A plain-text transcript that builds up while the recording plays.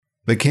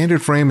The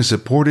Candid Frame is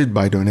supported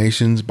by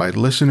donations by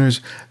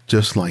listeners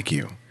just like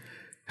you.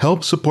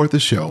 Help support the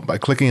show by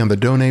clicking on the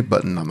donate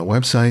button on the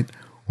website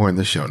or in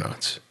the show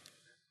notes.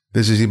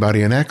 This is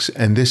Ibarian X,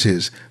 and this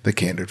is The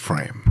Candid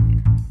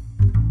Frame.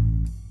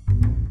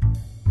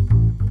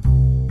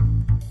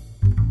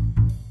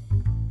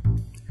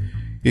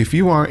 If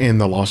you are in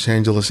the Los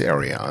Angeles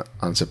area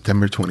on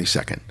September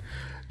 22nd,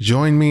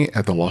 join me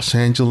at the Los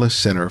Angeles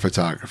Center of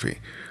Photography,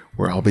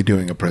 where I'll be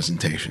doing a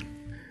presentation.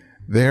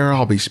 There,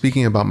 I'll be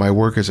speaking about my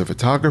work as a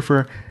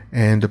photographer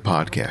and a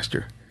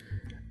podcaster.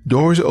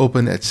 Doors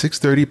open at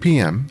 6:30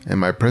 p.m., and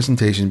my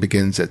presentation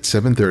begins at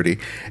 7:30,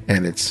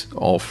 and it's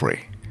all free.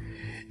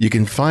 You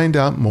can find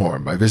out more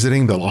by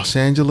visiting the Los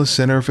Angeles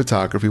Center of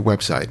Photography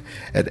website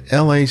at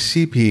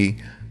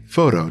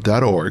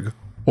lacpphoto.org,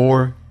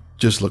 or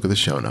just look at the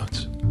show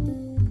notes.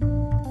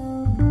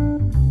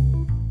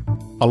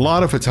 A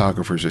lot of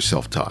photographers are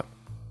self-taught.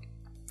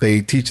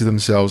 They teach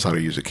themselves how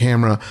to use a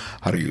camera,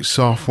 how to use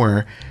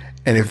software,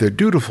 and if they're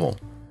dutiful,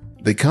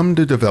 they come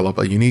to develop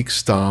a unique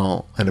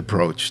style and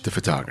approach to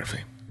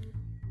photography.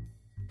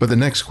 But the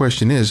next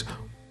question is,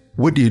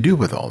 what do you do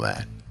with all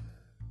that?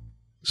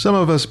 Some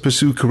of us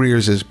pursue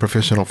careers as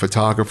professional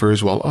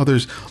photographers, while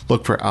others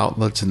look for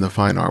outlets in the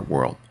fine art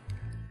world.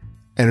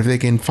 And if they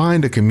can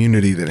find a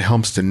community that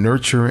helps to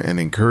nurture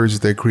and encourage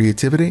their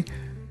creativity,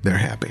 they're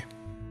happy.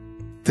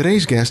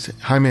 Today's guest,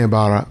 Jaime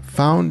Ibarra,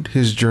 found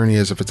his journey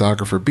as a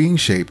photographer being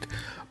shaped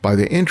by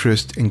the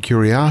interest and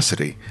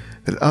curiosity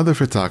that other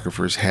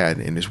photographers had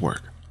in his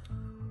work.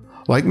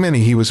 Like many,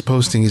 he was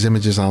posting his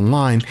images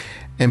online,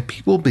 and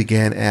people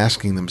began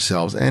asking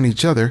themselves and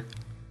each other,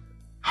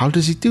 how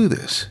does he do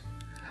this?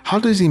 How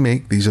does he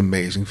make these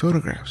amazing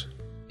photographs?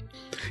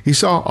 He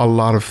saw a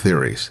lot of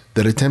theories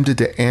that attempted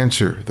to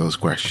answer those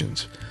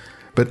questions,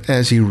 but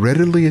as he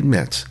readily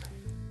admits,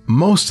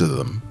 most of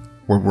them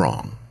were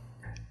wrong.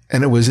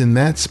 And it was in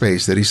that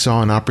space that he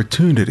saw an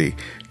opportunity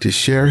to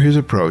share his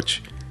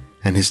approach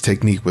and his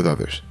technique with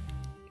others.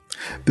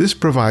 This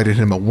provided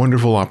him a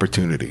wonderful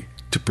opportunity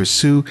to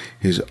pursue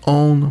his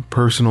own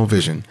personal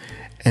vision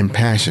and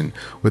passion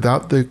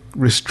without the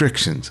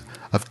restrictions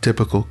of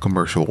typical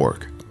commercial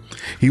work.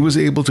 He was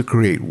able to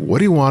create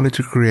what he wanted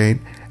to create,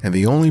 and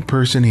the only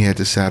person he had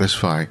to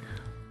satisfy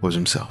was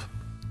himself.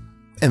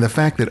 And the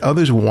fact that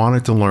others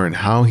wanted to learn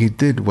how he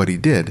did what he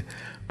did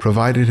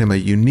provided him a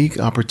unique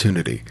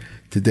opportunity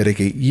to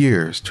dedicate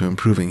years to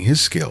improving his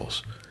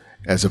skills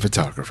as a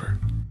photographer.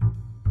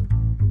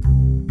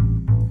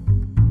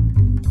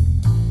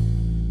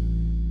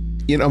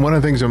 You know, one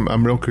of the things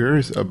I'm real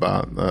curious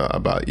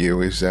about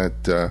you is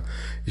that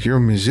you're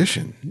a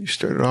musician. You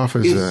started off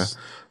as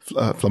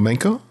a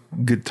flamenco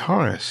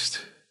guitarist.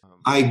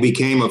 I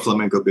became a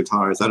flamenco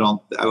guitarist.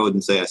 I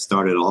wouldn't say I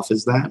started off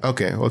as that.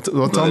 Okay. Well,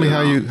 tell me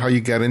how you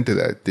got into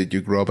that. Did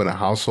you grow up in a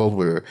household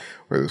where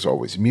there's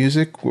always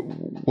music?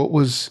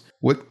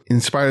 What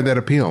inspired that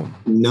appeal?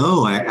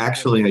 No, I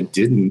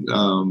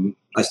didn't.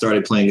 I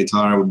started playing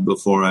guitar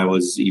before I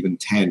was even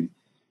 10,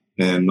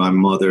 and my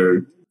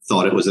mother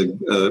thought it was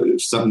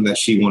something that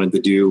she wanted to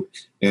do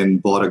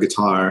and bought a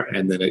guitar,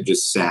 and then it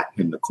just sat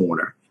in the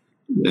corner.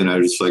 And I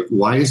was like,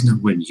 why is no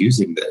one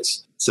using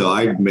this? So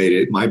I made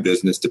it my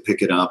business to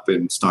pick it up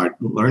and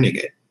start learning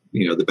it,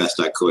 the best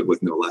I could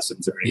with no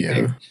lessons or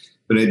anything. Yeah.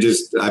 But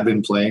I've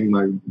been playing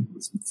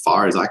as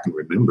far as I can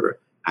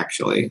remember,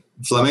 actually.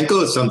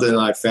 Flamenco is something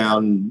I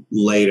found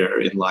later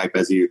in life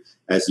as you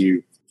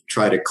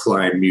try to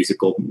climb music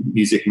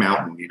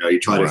mountain. You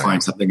try to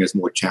find something that's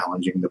more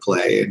challenging to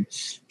play, and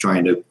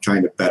trying to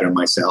better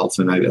myself.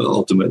 And I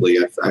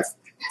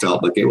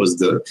felt like it was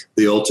the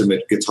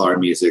ultimate guitar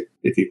music.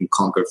 If you can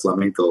conquer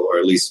flamenco, or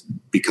at least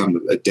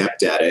become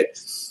adept at it,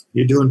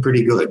 you're doing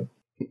pretty good.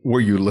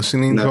 Were you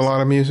listening to a lot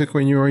of music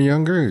when you were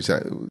younger?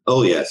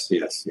 Oh, yes.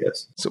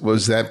 So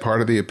was that part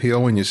of the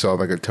appeal when you saw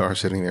the guitar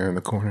sitting there in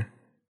the corner?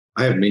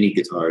 I have many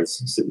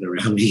guitars sitting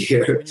around me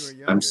here.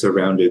 I'm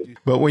surrounded.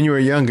 But when you were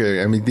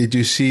younger, did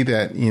you see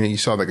that, you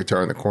saw the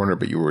guitar in the corner,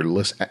 but you were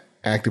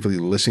actively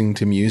listening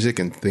to music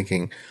and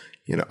thinking,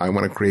 I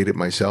want to create it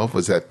myself?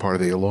 Was that part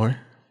of the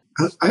allure?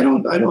 I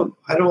don't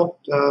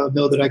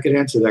know that I could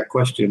answer that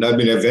question.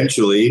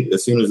 Eventually,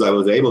 as soon as I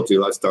was able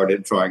to, I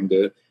started trying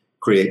to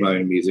create my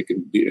own music,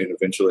 and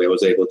eventually I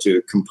was able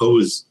to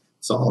compose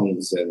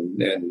songs,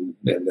 and then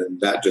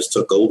that just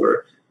took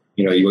over.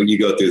 You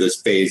go through this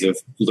phase of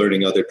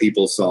learning other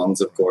people's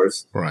songs, of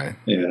course. Right.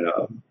 And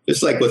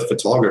just like with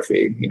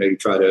photography, you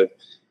try to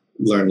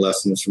learn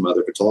lessons from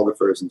other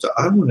photographers. And so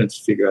I wanted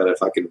to figure out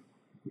if I could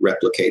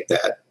replicate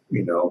that,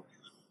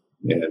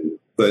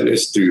 but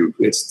it's through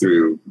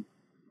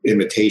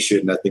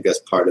imitation. I think that's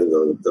part of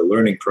the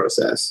learning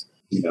process,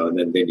 and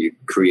then you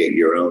create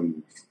your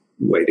own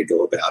way to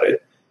go about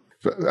it.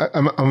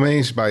 I'm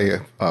amazed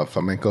by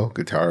flamenco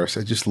guitarists.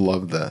 I just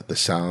love the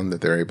sound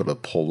that they're able to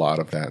pull out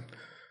of that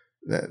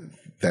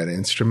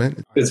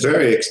instrument. It's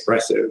very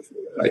expressive,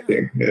 I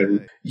think.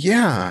 And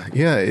yeah,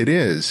 it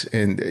is.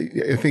 And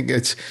I think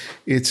it's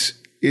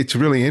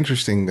really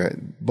interesting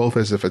that both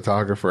as a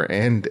photographer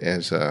and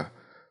as a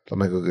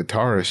flamenco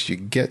guitarist, you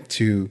get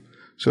to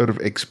sort of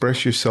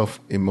express yourself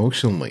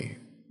emotionally,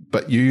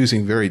 but you're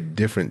using very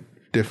different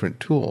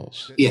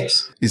tools.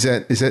 Yes. Is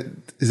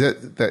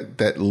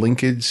that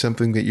linkage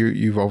something that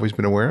you've always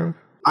been aware of?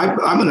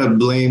 I'm going to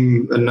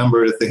blame a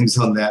number of things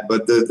on that,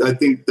 but I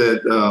think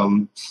that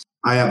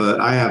I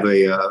have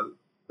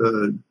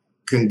a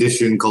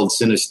condition called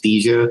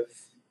synesthesia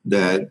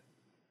that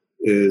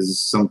is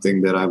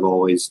something that I've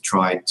always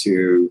tried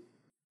to,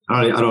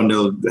 I don't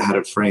know how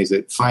to phrase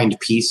it, find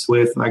peace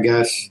with, I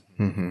guess.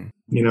 Mm-hmm.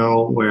 You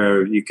know,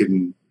 where you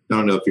can, I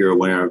don't know if you're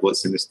aware of what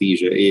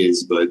synesthesia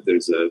is, but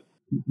there's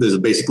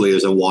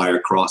a wire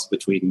cross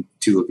between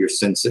two of your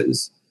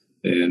senses.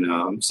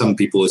 And some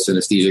people with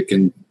synesthesia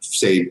can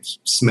say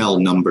smell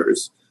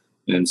numbers,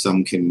 and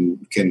some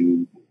can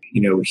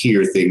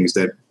hear things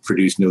that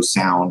produce no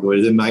sound.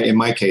 Whereas in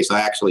my case, I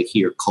actually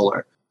hear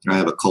color. I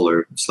have a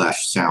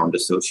color/sound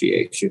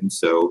association.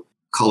 So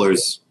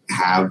colors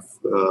have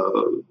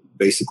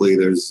basically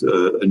there's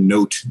a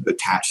note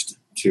attached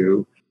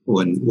to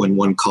when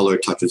one color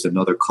touches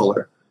another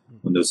color.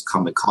 When those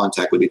come in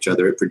contact with each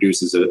other, it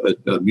produces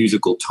a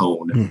musical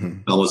tone, mm-hmm.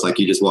 almost like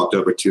you just walked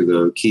over to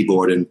the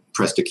keyboard and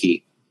pressed a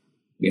key,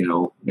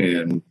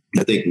 And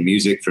I think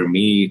music for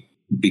me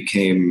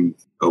became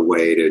a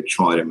way to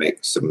try to make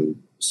some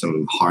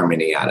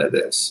harmony out of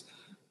this.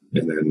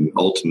 And then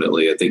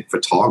ultimately, I think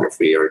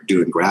photography or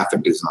doing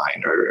graphic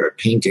design or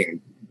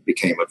painting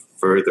became a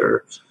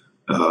further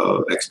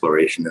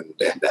exploration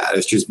in that.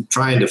 It's just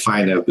trying to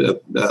find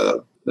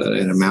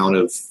an amount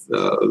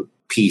of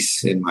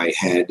peace in my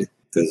head,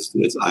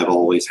 because I've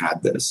always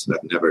had this.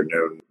 I've never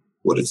known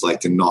what it's like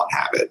to not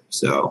have it.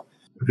 So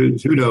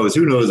who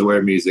knows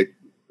where music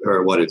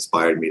or what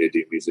inspired me to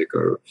do music,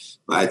 or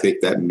I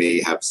think that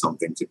may have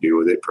something to do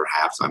with it.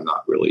 Perhaps, I'm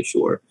not really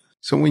sure.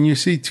 So when you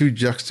see two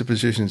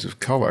juxtapositions of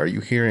color, are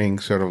you hearing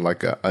sort of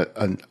like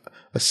a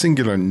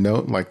singular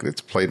note, like it's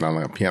played on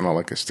a piano,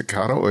 like a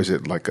staccato, or is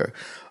it like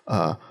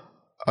a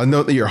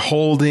note that you're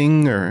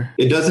holding? Or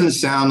it doesn't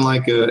sound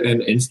like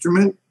an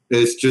instrument.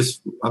 It's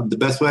just the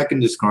best way I can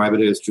describe it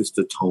is just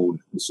a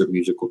tone. It's a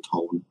musical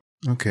tone.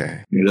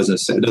 Okay. It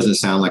doesn't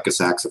sound like a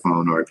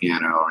saxophone or a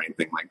piano or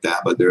anything like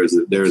that, but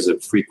there's a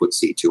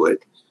frequency to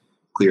it.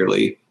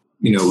 Clearly,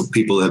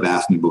 people have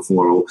asked me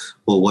before,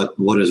 well,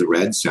 what does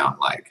red sound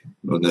like?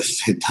 Well,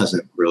 it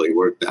doesn't really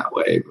work that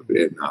way.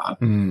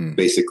 And,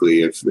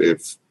 basically, if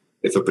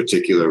a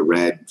particular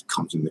red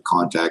comes into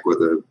contact with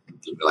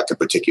a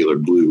particular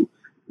blue,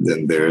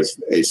 then there's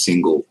a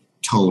single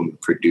tone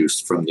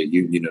produced from the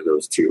union of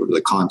those two, or the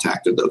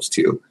contact of those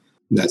two.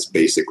 That's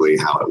basically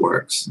how it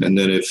works. And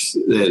then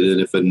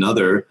if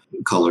another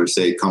color,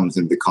 say, comes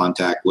into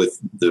contact with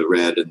the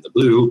red and the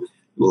blue,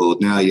 well,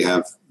 now you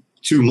have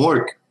two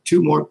more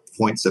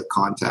points of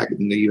contact,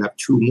 and then you have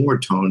two more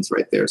tones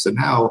right there. So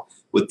now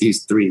with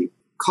these three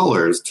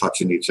colors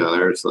touching each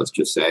other, so let's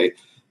just say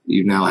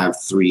you now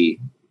have three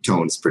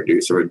tones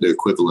produced, or the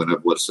equivalent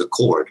of what's a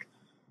chord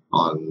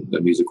on a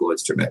musical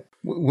instrument.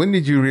 When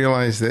did you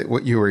realize that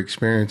what you were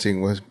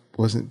experiencing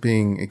wasn't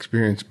being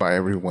experienced by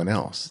everyone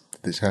else?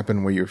 Did this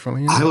happen where you were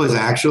from? I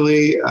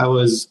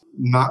was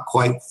not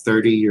quite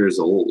 30 years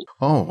old.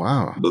 Oh,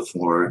 wow.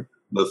 Before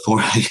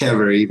I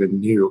ever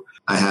even knew.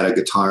 I had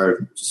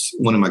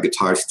one of my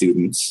guitar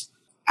students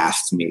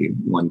asked me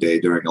one day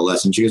during a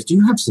lesson, she goes, "Do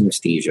you have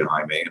synesthesia,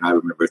 Jaime?" And I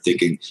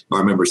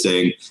remember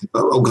saying,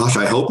 oh gosh,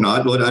 I hope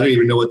not. I don't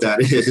even know what that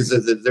is.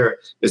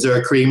 Is there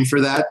a cream for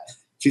that?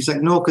 She's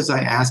like, "No, because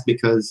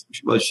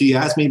she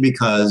asked me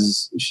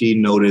because she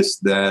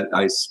noticed that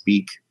I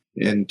speak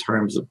in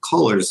terms of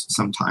colors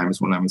sometimes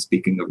when I'm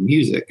speaking of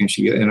music." And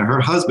her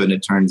husband, it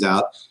turns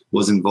out,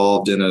 was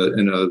involved in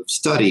a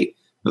study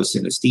of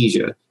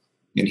synesthesia.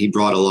 And he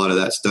brought a lot of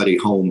that study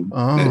home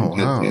at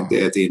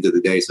the end of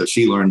the day. So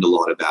she learned a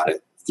lot about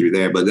it through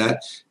there. But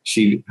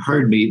she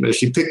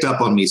picked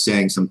up on me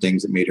saying some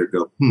things that made her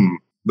go,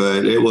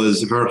 But it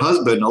was her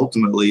husband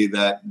ultimately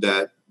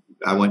that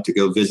I went to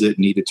go visit,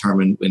 and he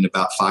determined in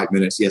about 5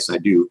 minutes, yes, I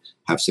do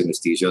have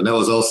synesthesia. And that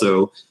was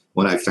also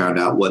when I found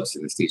out what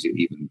synesthesia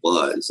even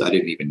was. I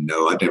didn't even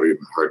know. I'd never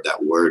even heard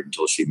that word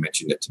until she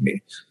mentioned it to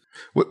me.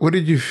 What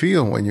did you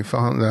feel when you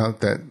found out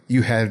that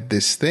you had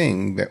this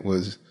thing that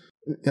was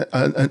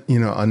a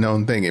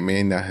known thing? It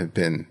may not have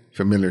been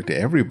familiar to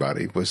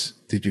everybody.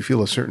 Did you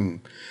feel a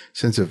certain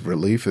sense of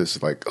relief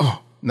as like,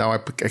 oh, now I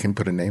can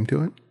put a name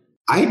to it?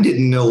 I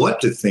didn't know what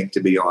to think,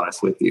 to be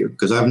honest with you,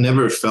 because I've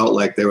never felt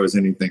like there was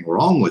anything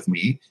wrong with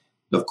me,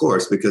 of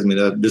course, because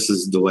this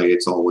is the way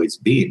it's always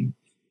been.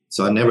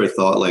 So I never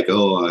thought like,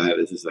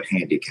 this is a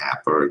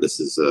handicap or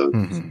this is a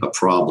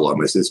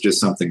problem. This is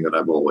just something that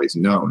I've always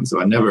known. So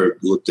I never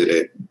looked at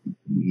it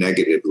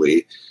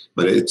negatively,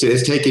 but it's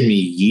taken me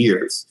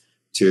years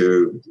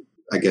to,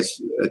 I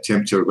guess,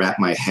 attempt to wrap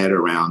my head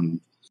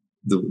around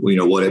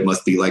what it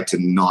must be like to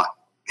not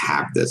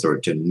have this, or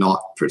to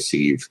not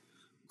perceive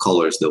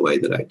colors the way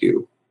that I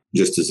do.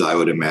 Just as I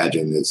would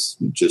imagine it's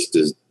just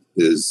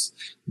as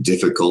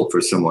difficult for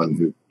someone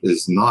who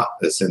is not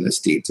a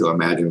synesthete to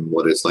imagine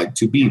what it's like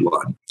to be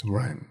one.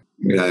 Right.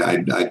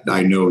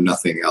 I know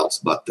nothing else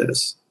but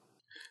this.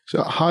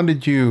 So how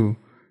did you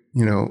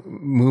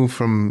move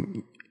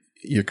from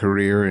your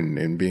career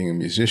and being a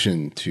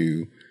musician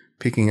to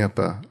picking up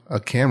a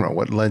camera?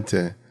 What led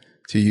to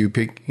you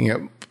picking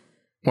up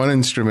one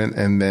instrument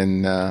and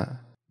then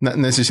not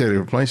necessarily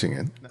replacing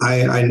it?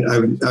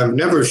 I've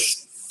never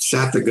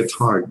sat the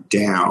guitar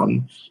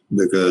down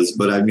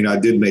but I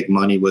did make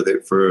money with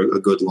it for a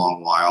good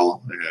long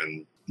while,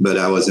 but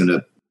I was in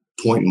a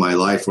point in my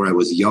life where I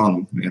was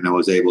young and I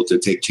was able to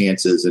take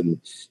chances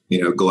and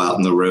go out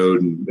on the road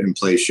and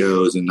play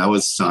shows, and I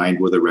was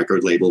signed with a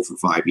record label for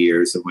 5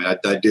 years. I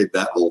did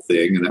that whole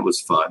thing, and that was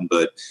fun,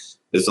 but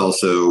it's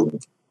also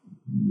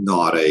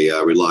not a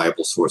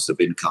reliable source of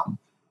income.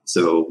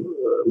 So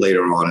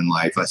later on in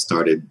life, I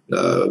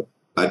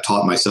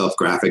taught myself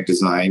graphic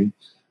design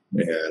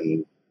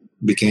and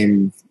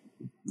became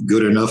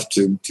good enough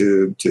to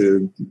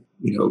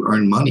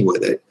earn money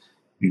with it.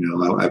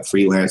 I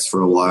freelanced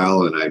for a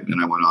while, and I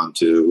went on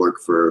to work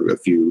for a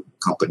few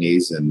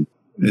companies, and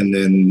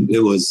then it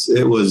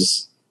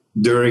was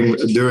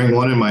during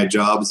one of my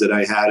jobs that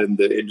I had in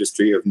the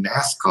industry of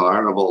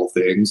NASCAR, of all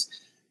things,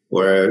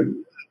 where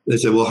they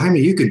said, "Well,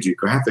 Jaime, you can do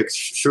graphics.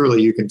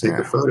 Surely you can take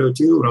a photo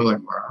too." And I'm like,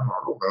 "Well, I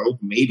don't know,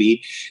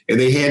 maybe." And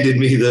they handed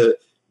me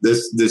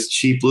this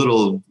cheap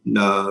little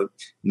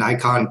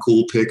Nikon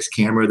Coolpix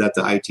camera that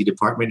the IT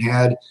department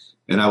had.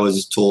 And I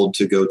was told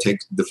to go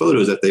take the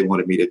photos that they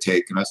wanted me to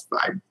take. And I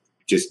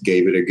just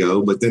gave it a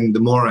go. But then the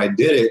more I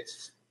did it,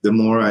 the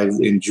more I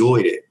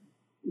enjoyed it,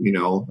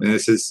 And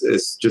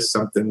it's just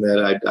something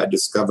that I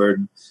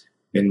discovered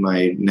in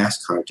my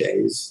NASCAR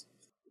days.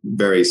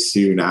 Very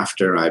soon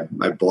after, I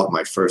bought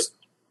my first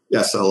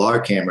SLR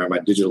camera, my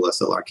digital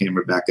SLR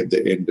camera, back at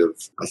the end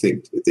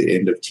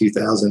of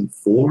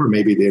 2004,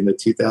 maybe the end of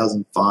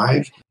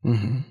 2005.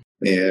 Mm-hmm.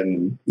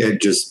 And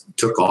it just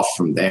took off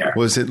from there.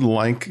 Was it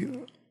like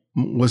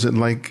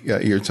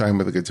your time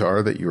with the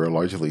guitar that you were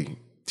largely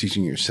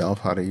teaching yourself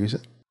how to use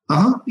it?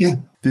 Yeah.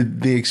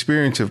 Did the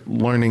experience of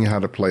learning how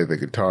to play the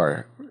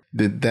guitar,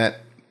 did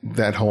that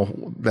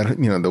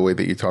the way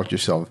that you taught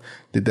yourself,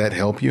 did that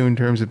help you in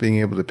terms of being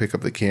able to pick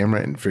up the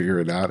camera and figure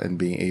it out and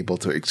being able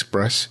to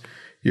express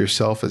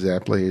yourself as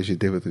aptly as you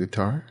did with the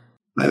guitar?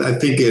 I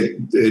think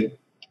it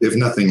if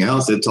nothing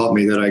else, it taught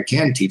me that I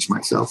can teach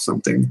myself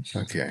something.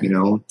 Okay.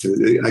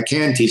 I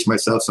can teach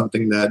myself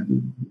something that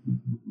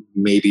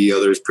maybe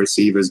others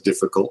perceive as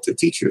difficult to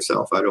teach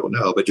yourself. I don't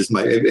know, but just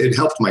it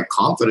helped my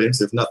confidence,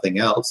 if nothing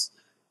else,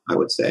 I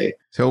would say.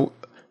 So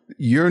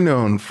you're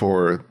known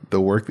for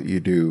the work that you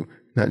do,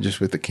 not just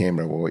with the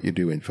camera, but what you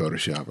do in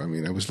Photoshop. I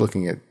mean, I was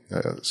looking at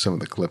some of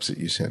the clips that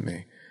you sent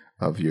me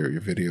of your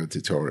video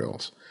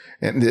tutorials.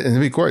 And to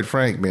be quite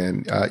frank,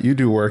 man, you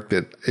do work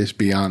that is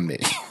beyond me.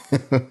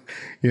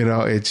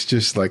 It's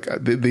just like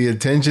the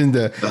attention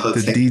to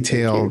the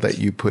detail that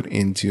you put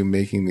into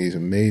making these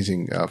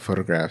amazing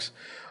photographs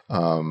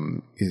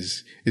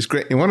is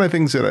great. And one of the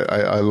things that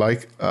I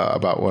like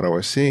about what I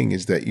was seeing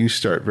is that you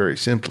start very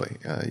simply.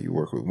 You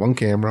work with one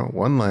camera,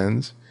 one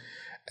lens,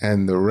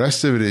 and the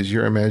rest of it is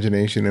your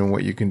imagination and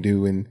what you can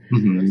do in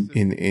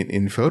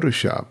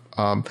Photoshop.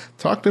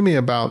 Talk to me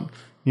about,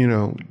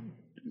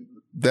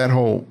 that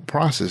whole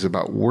process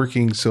about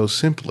working so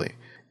simply.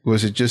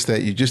 Was it just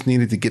that you just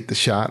needed to get the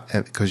shot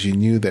because you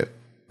knew that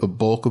the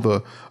bulk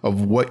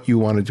of what you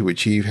wanted to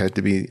achieve had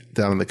to be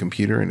done on the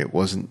computer and it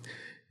wasn't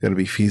going to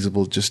be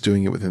feasible just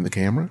doing it within the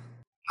camera?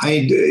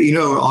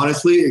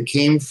 Honestly, it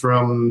came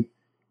from,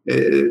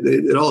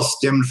 it all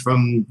stemmed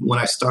from when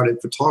I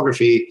started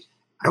photography.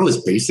 I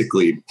was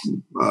basically,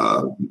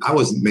 I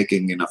wasn't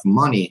making enough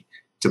money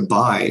to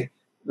buy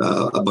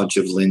a bunch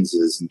of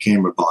lenses and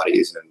camera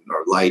bodies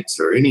or lights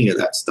or any of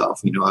that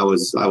stuff. I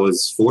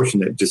was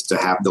fortunate just to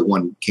have the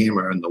one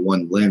camera and the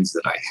one lens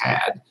that I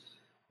had.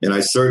 And I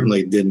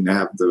certainly didn't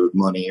have the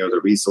money or the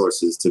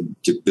resources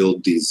to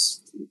build these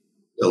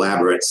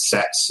elaborate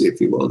sets, if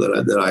you will,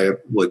 that I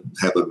would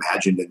have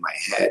imagined in my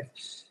head.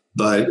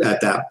 But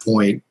at that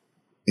point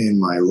in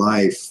my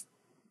life,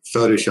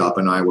 Photoshop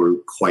and I were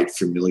quite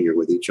familiar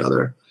with each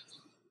other.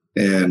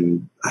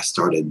 And I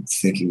started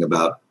thinking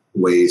about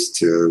ways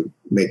to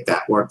make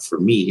that work for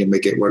me and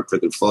make it work for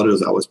the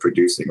photos I was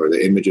producing or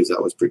the images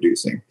I was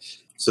producing.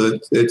 So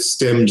it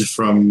stemmed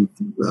from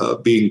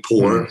being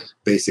poor,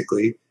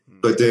 basically.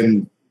 But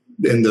then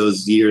in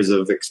those years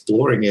of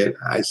exploring it,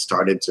 I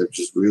started to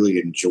just really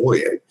enjoy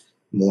it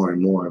more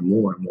and more and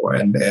more and more.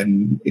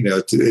 And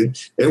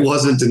it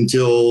wasn't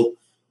until,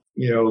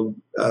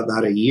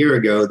 about a year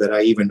ago that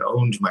I even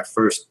owned my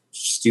first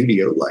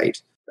studio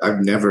light.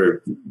 I've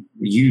never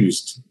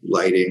used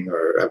lighting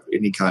or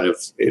any kind of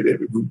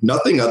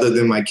nothing other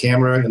than my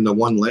camera and the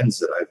one lens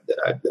that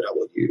I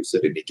will use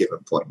at any given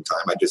point in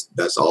time.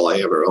 That's all I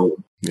ever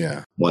own.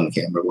 Yeah, one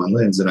camera, one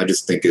lens, and I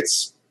just think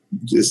it's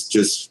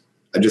just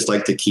I just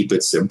like to keep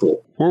it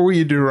simple. Where were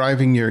you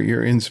deriving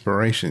your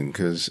inspiration?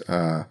 Because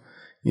I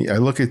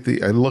look at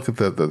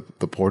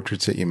the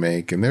portraits that you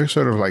make, and they're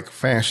sort of like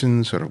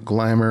fashion, sort of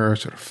glamour,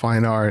 sort of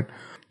fine art.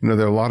 There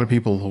are a lot of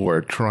people who are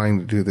trying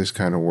to do this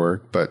kind of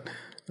work, but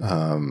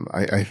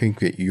I think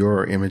that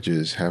your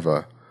images have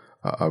a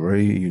a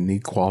very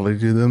unique quality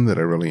to them that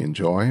I really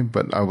enjoy.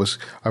 But I was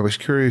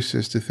curious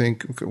as to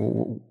think, okay,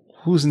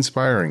 who's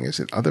inspiring? Is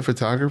it other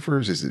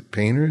photographers? Is it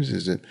painters?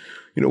 Is it,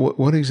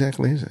 what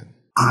exactly is it?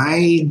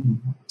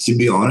 To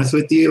be honest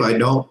with you, I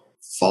don't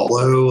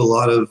follow a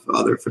lot of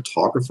other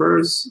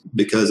photographers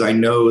because I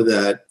know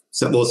that,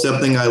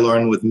 something I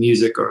learned with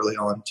music early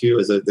on too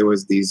is that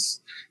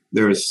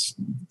there's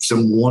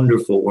some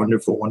wonderful,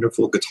 wonderful,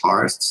 wonderful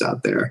guitarists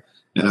out there.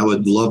 And I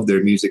would love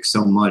their music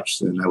so much,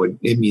 and I would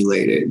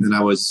emulate it. And then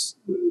I was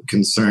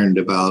concerned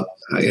about,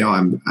 I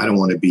don't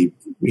want to be,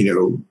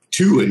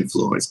 too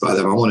influenced by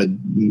them. I want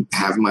to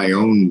have my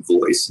own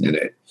voice in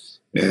it.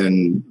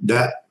 And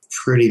that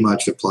pretty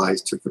much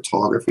applies to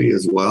photography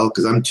as well,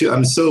 because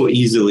I'm so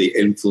easily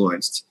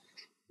influenced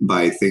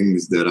by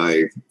things that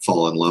I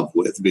fall in love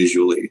with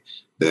visually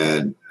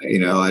that,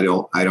 I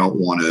don't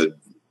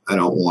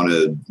want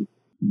to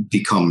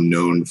become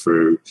known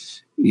for,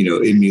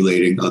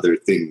 emulating other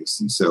things.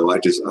 And so I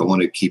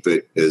want to keep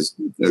it as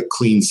a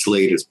clean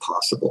slate as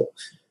possible.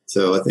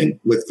 So I think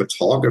with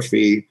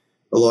photography,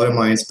 a lot of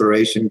my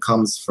inspiration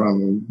comes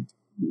from,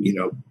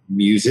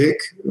 music,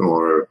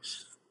 or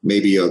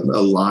maybe a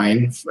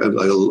line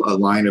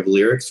of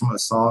lyrics from a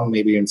song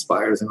maybe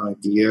inspires an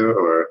idea,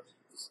 or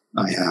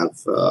I have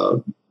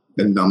a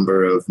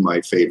number of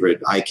my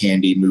favorite eye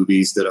candy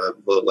movies that I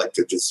would like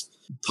to just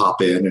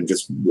pop in and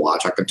just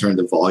watch. I can turn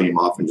the volume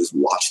off and just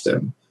watch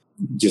them,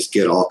 just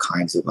get all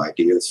kinds of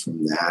ideas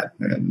from that.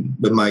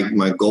 But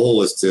my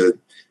goal is to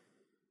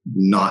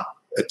not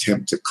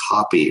attempt to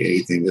copy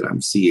anything that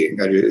I'm seeing.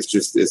 It's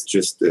just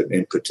the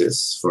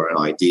impetus for an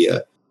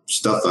idea.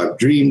 Stuff I've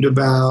dreamed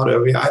about. I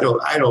mean, I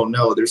don't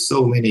know. There's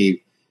so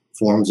many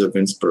forms of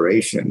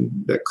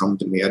inspiration that come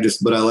to me.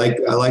 But I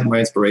like my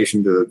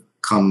inspiration to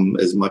come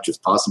as much as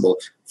possible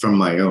from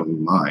my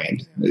own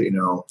mind.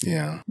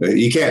 Yeah.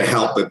 You can't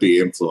help but be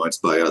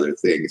influenced by other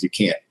things. You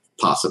can't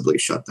possibly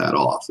shut that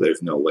off.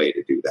 There's no way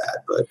to do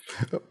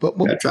that. But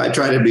I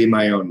try to be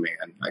my own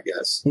man, I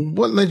guess.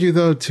 What led you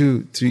though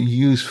to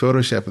use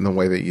Photoshop in the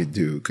way that you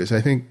do? Because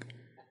I think,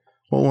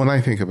 when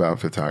I think about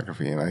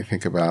photography, and I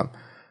think about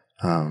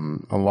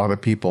a lot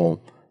of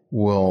people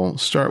will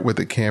start with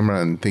the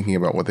camera and thinking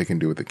about what they can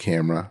do with the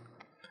camera.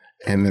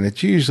 And then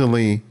it's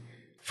usually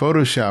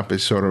Photoshop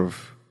is sort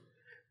of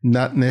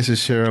not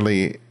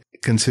necessarily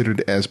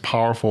considered as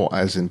powerful,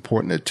 as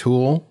important a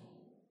tool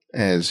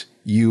as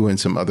you and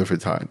some other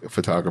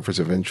photographers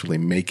eventually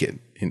make it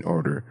in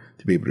order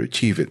to be able to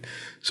achieve it.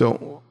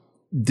 So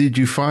did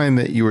you find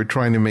that you were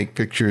trying to make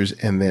pictures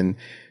and then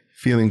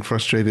feeling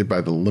frustrated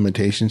by the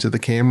limitations of the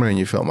camera, and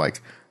you felt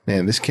like,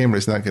 man, this camera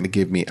is not going to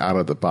give me out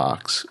of the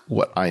box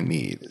what I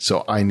need.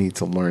 So I need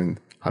to learn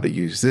how to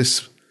use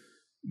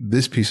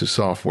this piece of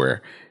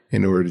software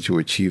in order to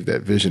achieve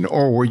that vision?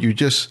 Or were you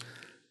just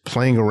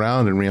playing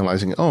around and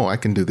realizing, oh, I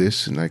can do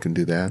this and I can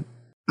do that?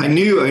 I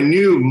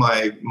knew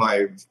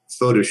my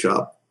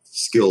Photoshop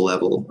skill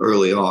level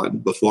early on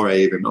before I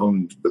even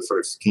owned the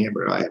first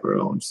camera I ever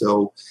owned.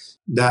 So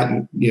that,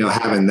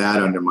 having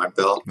that under my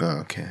belt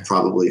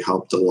probably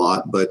helped a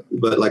lot. But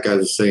like I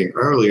was saying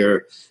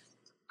earlier,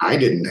 I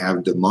didn't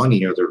have the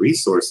money or the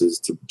resources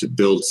to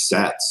build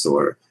sets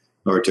or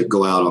to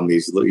go out on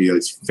these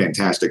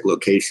fantastic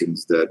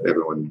locations that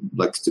everyone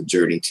likes to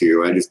journey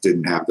to. I just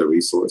didn't have the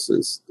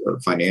resources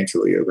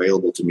financially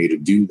available to me to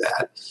do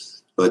that.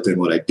 But then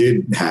what I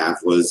did have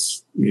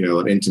was,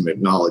 an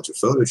intimate knowledge of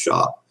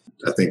Photoshop.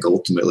 I think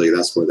ultimately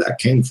that's where that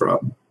came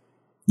from.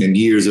 And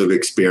years of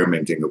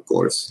experimenting, of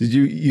course.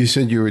 You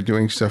said you were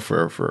doing stuff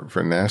for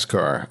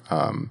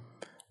NASCAR.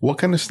 What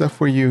kind of stuff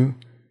were you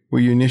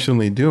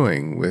initially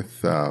doing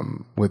with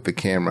the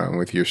camera and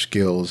with your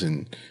skills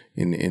in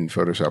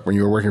Photoshop when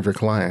you were working for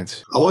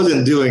clients? I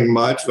wasn't doing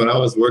much when I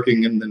was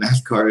working in the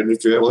NASCAR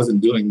industry. I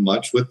wasn't doing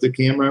much with the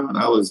camera.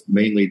 I was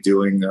mainly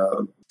doing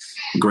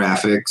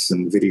graphics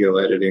and video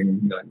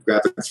editing,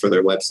 graphics for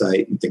their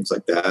website and things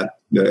like that.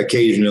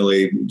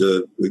 Occasionally,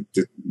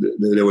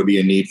 there would be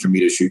a need for me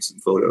to shoot some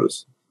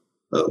photos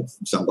of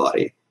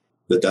somebody,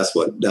 but that's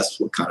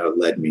what kind of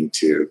led me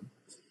to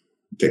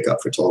pick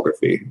up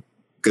photography.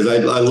 Because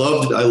I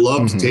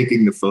loved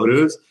taking the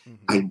photos.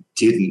 I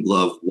didn't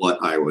love what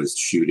I was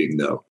shooting,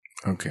 though.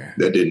 Okay.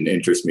 That didn't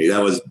interest me.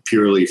 That was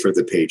purely for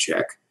the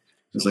paycheck.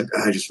 I was like,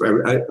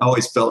 I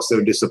always felt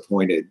so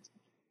disappointed.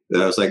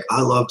 That I was like,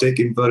 I love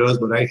taking photos,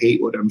 but I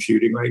hate what I'm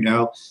shooting right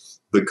now.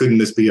 But couldn't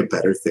this be a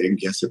better thing?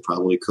 Yes, it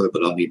probably could,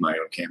 but I'll need my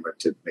own camera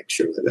to make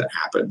sure that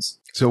happens.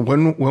 So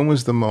when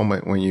was the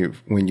moment when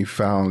you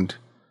found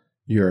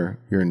your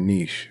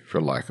niche,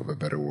 for lack of a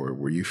better word,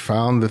 where you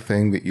found the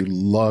thing that you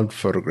loved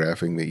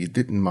photographing, that you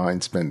didn't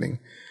mind spending,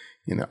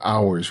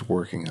 hours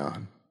working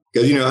on?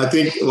 Because, I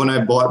think when I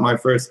bought my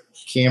first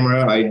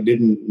camera, I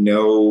didn't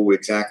know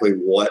exactly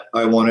what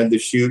I wanted to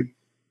shoot,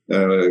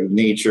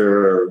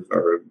 nature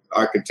or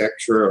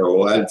architecture or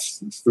what,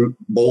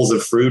 bowls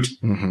of fruit.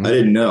 Mm-hmm. I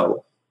didn't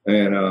know.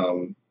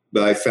 And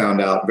but I found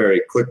out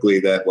very quickly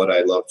that what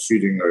I loved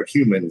shooting are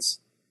humans.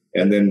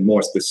 And then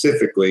more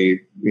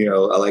specifically,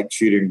 I like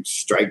shooting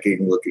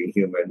striking looking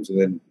humans.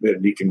 And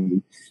then you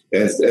can,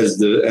 as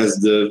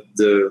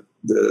the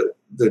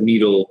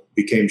needle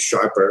became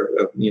sharper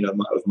of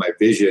my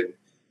vision,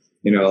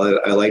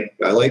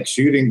 I like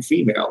shooting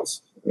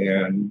females,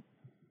 and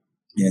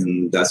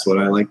that's what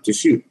I like to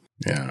shoot.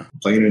 Yeah.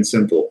 Plain and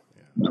simple.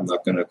 I'm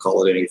not going to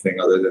call it anything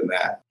other than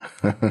that.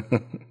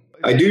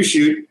 I do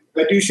shoot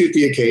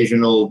the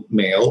occasional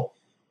male,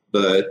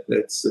 but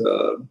it's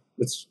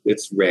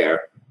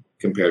rare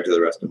compared to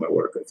the rest of my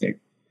work, I think.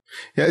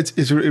 Yeah,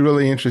 it's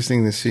really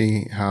interesting to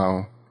see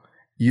how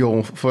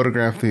you'll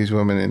photograph these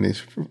women in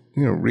these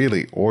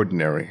really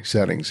ordinary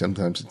settings.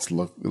 Sometimes it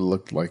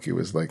looked like it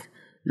was like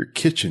your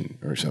kitchen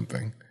or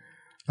something,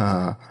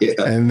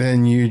 and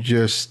then you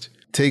just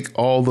take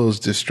all those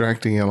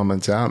distracting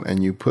elements out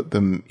and you put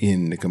them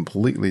in a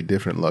completely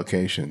different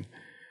location,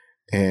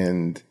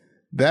 and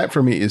that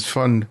for me is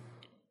fun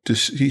to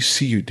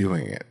see you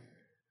doing it.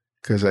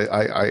 Because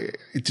I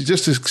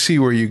just to see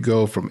where you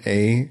go from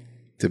A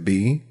to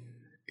B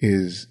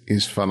is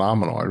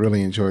phenomenal. I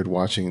really enjoyed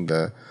watching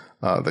the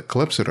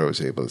clips that I was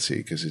able to see,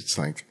 because it's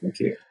like, thank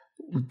you.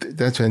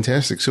 That's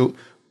fantastic. So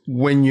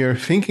when you're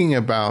thinking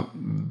about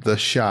the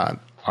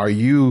shot, are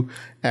you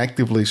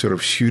actively sort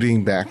of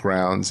shooting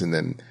backgrounds and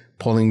then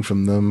pulling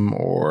from them,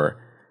 or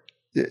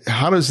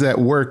how does that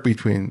work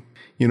between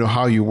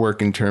how you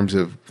work in terms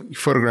of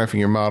photographing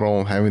your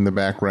model, having the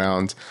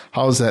backgrounds?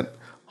 How's that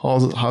all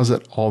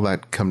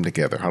that come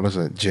together? How does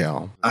that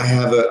gel? I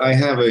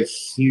have a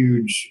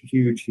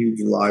huge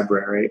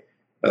library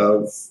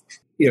of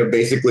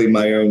basically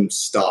my own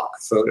stock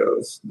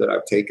photos that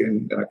I've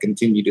taken and I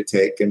continue to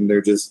take, and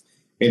they're just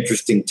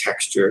interesting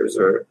textures,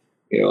 or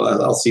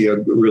I'll see a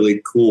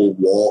really cool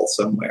wall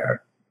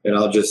somewhere and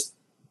I'll just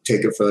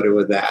take a photo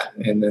of that,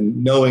 and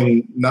then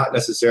knowing not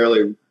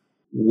necessarily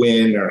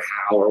when or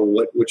how or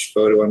which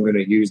photo I'm going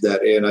to use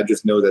that in, I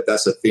just know that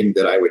that's a thing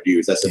that I would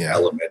use. That's an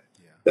element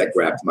that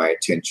grabbed my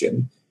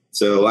attention.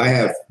 So I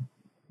have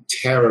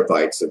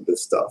terabytes of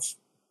this stuff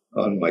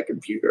on my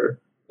computer,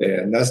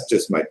 and that's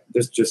just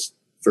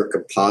for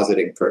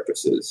compositing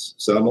purposes.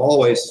 So I'm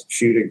always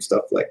shooting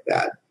stuff like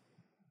that.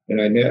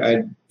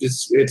 And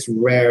it's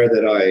rare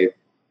that I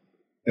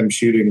am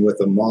shooting with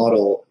a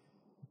model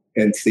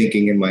and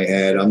thinking in my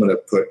head, I'm going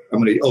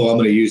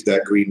to use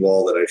that green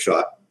wall that I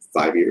shot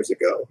 5 years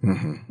ago.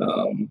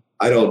 Mm-hmm.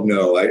 I don't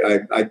know.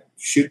 I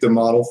shoot the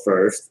model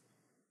first,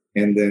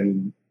 and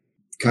then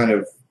kind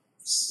of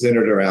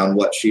centered around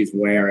what she's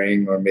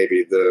wearing, or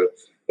maybe the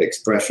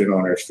expression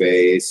on her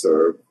face,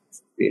 or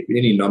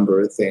any number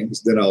of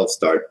things. Then I'll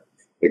start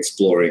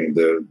exploring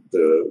the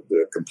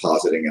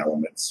compositing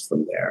elements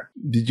from there.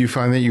 Did you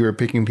find that you were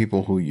picking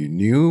people who you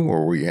knew,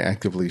 or were you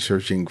actively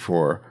searching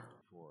for?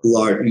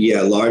 Largely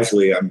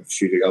I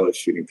was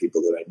shooting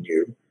people that I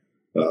knew.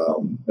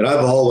 And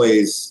I've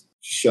always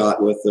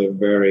shot with a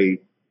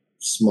very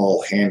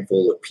small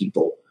handful of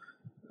people.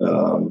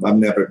 I've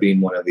never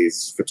been one of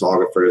these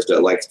photographers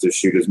that likes to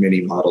shoot as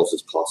many models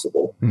as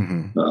possible.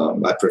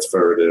 Mm-hmm. I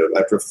prefer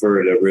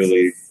to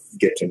really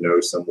get to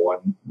know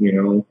someone,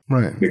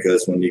 right?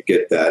 Because when you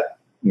get that,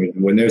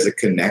 when there's a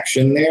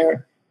connection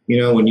there,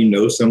 when you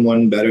know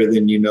someone better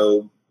than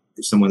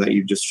someone that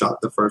you just shot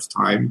the first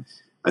time,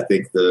 I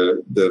think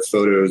the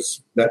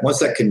photos, that once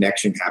that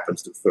connection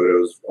happens, the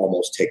photos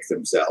almost take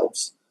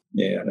themselves.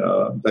 And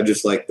I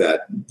just like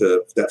that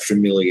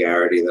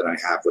familiarity that I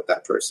have with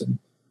that person.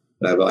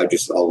 I've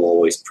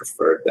always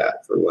preferred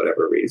that for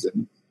whatever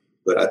reason.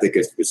 But I think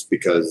it's just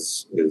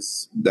because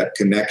that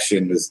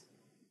connection is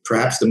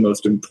perhaps the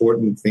most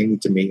important thing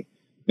to me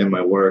in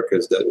my work.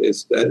 Is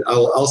that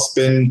I'll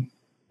spend,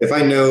 if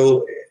I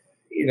know,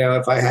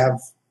 if I have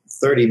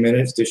 30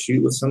 minutes to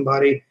shoot with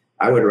somebody,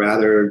 I would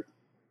rather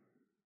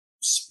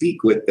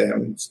speak with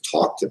them,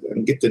 talk to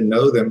them, get to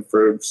know them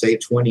for, say,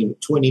 20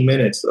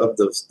 minutes of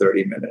those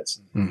 30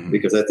 minutes. Mm-hmm.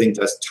 Because I think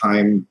that's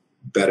time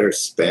better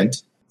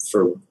spent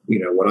for,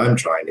 what I'm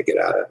trying to get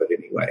out of it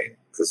anyway.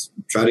 Because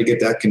try to get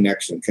that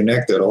connection,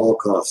 connect at all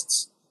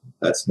costs.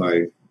 That's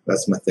my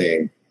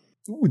thing.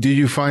 Did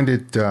you find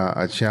it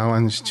a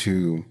challenge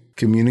to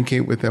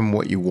communicate with them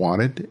what you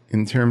wanted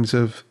in terms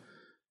of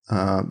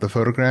the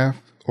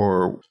photograph?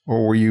 Or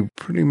were you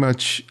pretty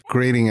much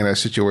creating in a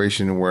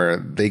situation where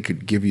they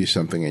could give you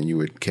something and you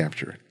would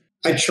capture it?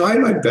 I try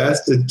my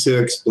best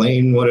to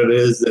explain what it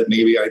is that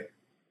maybe I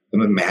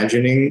am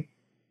imagining,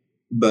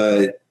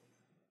 but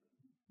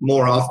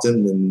more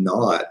often than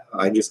not,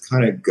 I just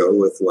kind of go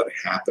with what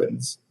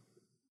happens,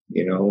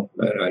 and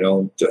I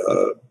don't,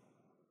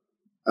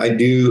 I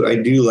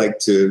do like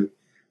to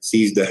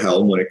seize the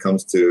helm when it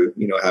comes to,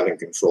 having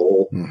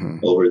control mm-hmm.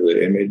 over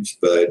the image,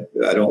 but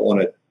I don't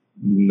want to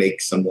make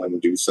someone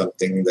do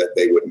something that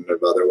they wouldn't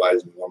have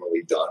otherwise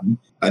normally done.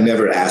 I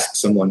never ask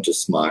someone to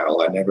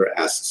smile. I never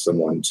ask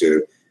someone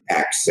to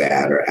act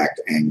sad or act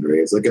angry.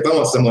 It's like, if I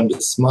want someone to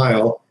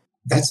smile,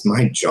 that's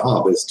my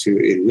job, is to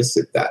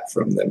elicit that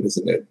from them,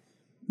 isn't it?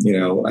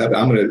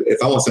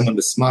 If I want someone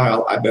to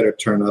smile, I better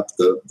turn up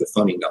the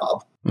funny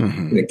knob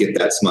mm-hmm. and get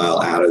that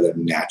smile out of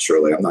them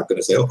naturally. I'm not going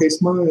to say, okay,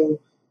 smile.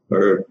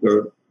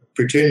 or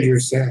pretend you're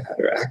sad,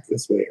 or act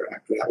this way or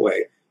act that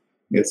way.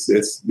 It's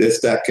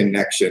that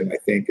connection, I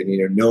think,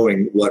 and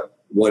knowing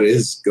what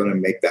is going to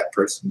make that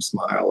person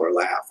smile or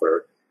laugh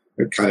or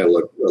kind of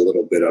look a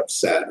little bit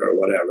upset or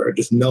whatever.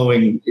 Just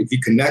knowing if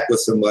you connect with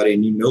somebody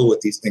and you know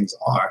what these things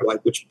are,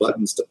 like which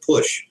buttons to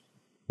push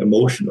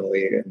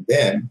emotionally, and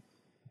then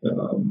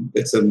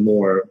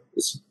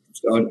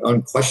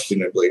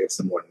unquestionably it's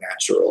a more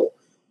natural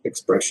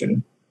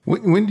expression.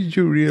 When did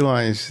you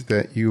realize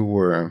that you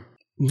were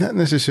not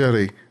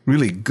necessarily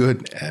really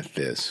good at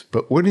this,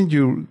 but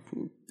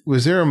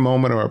was there a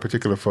moment or a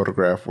particular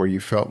photograph where you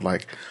felt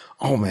like,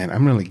 oh man,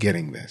 I'm really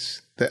getting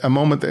this? A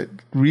moment that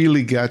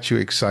really got you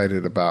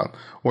excited about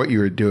what you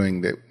were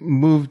doing, that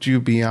moved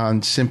you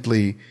beyond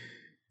simply,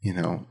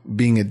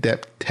 being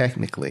adept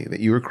technically, that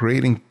you were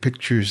creating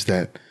pictures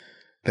that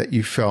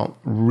you felt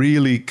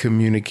really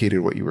communicated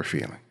what you were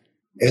feeling?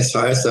 It's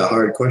a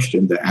hard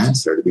question to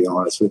answer, to be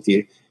honest with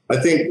you. I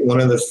think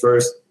one of the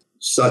first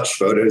such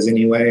photos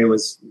anyway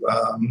was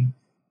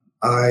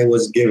I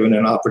was given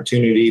an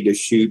opportunity to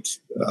shoot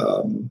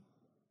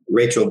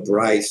Rachel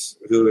Bryce,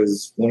 who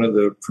is one of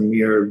the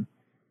premier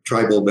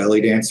tribal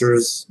belly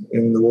dancers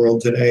in the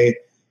world today.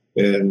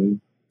 And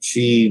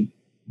she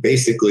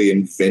basically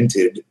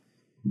invented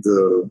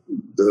the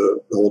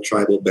whole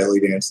tribal belly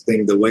dance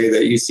thing. The way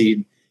that you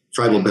see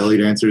tribal belly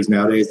dancers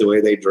nowadays, the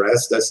way they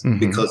dress, that's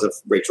because of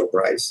Rachel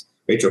Bryce.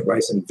 Rachel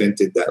Bryce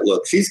invented that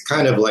look. She's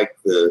kind of like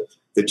the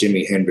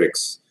Jimi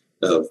Hendrix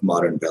of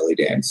modern belly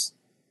dance.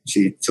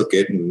 She took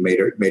it and made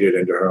it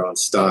into her own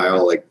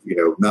style, like,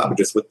 not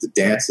just with the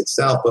dance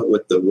itself, but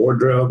with the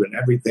wardrobe and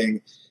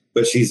everything.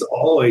 But she's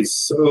always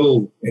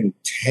so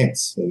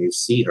intense when you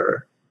see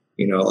her.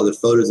 All the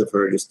photos of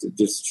her,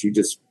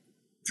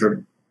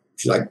 her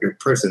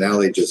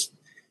personality just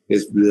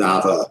is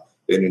lava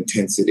in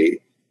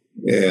intensity.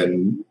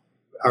 And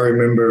I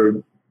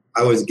remember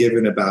I was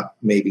given about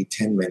maybe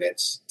 10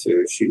 minutes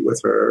to shoot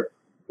with her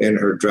in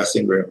her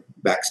dressing room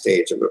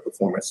backstage of a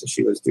performance that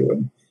she was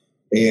doing.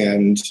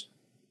 And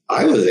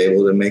I was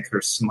able to make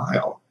her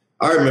smile.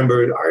 I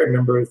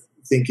remember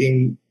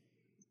thinking,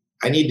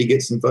 I need to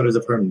get some photos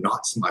of her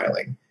not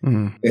smiling.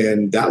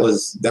 And that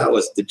was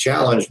the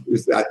challenge,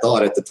 I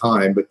thought at the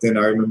time. But then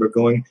I remember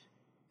going,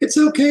 it's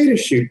okay to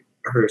shoot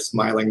her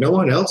smiling. No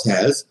one else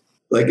has.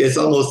 Like, it's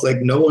almost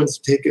like no one's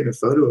taken a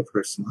photo of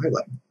her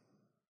smiling.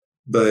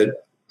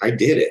 But I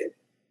did it.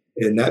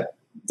 And that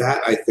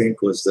I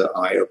think was the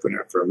eye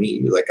opener for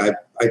me. Like, I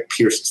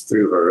pierced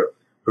through her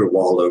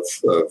wall of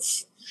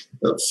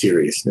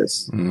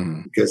seriousness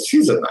because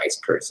she's a nice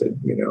person,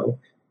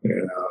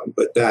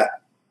 but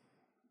that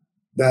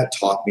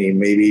taught me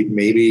maybe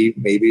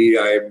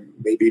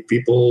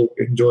people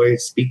enjoy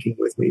speaking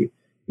with me.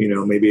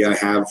 Maybe I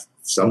have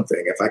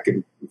something. If I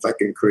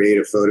can create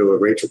a photo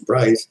of Rachel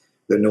Bryce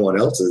that no one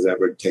else has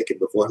ever taken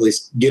before, at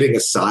least getting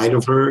a side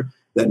of her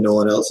that no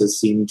one else has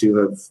seemed to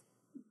have,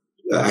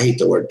 I hate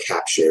the word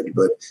captured,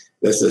 but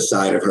that's a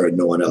side of her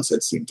no one else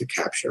had seemed to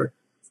capture.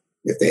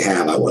 If they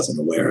have, I wasn't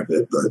aware of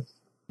it. But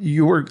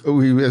you work,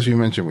 as you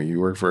mentioned, you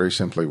work very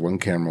simply, one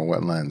camera,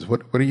 one lens.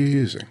 What are you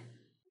using?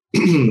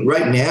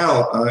 Right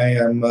now, I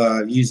am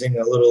using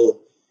a little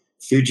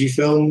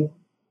Fujifilm,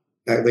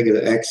 I think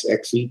it's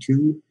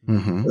XE2,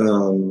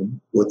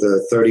 with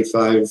a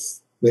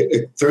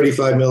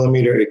 35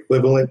 millimeter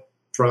equivalent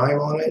prime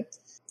on it.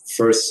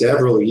 For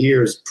several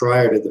years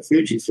prior to the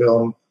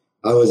Fujifilm,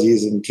 I was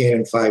using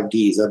Canon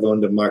 5Ds. I've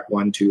owned a Mark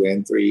 1, 2,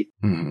 and 3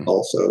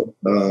 also.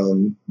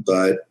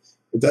 But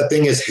that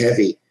thing is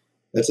heavy.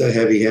 That's a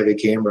heavy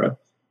camera.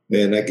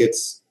 And that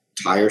gets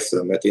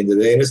tiresome at the end of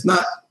the day. And it's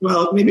not,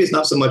 well, maybe it's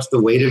not so much the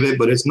weight of it,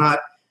 but it's not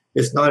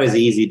as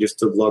easy just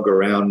to lug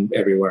around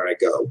everywhere I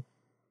go.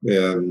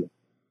 But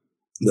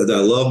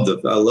I love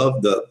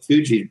the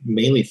Fuji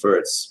mainly for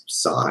its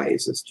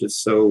size. It's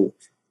just so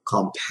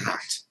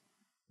compact.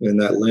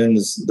 And that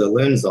lens, the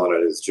lens on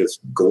it is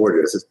just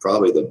gorgeous. It's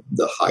probably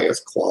the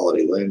highest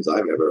quality lens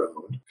I've ever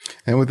owned.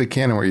 And with the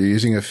Canon, were you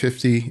using a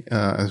 50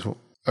 as well?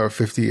 Or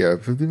 50?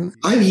 I've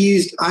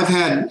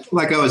had,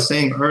 like I was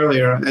saying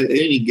earlier, at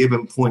any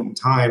given point in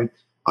time,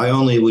 I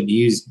only would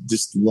use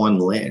just one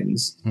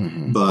lens.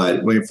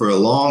 But for a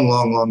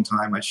long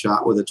time, I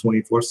shot with a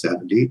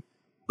 24-70,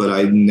 but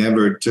I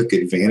never took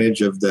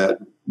advantage of that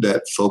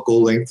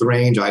focal length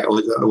range. I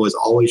was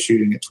always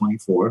shooting at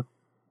 24.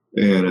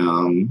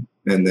 And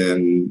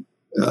then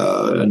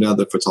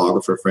another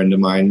photographer friend of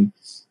mine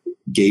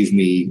gave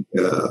me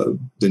the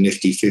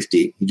nifty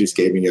 50. He just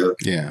gave me a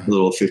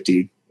little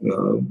 50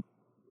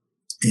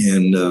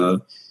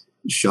 and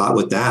shot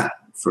with that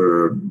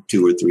for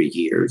 2 or 3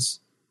 years.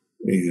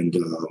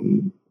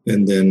 And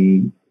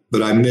then,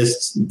 but I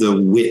missed the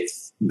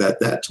width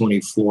that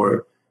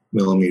 24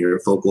 millimeter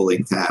focal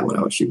length had when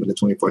I was shooting the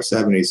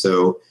 24-70.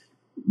 So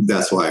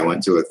that's why I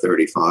went to a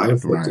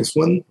 35 with this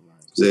one.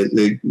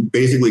 It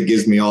basically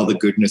gives me all the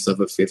goodness of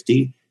a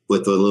 50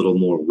 with a little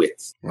more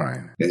width. Right.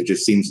 And it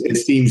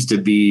seems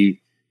to be,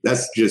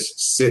 that's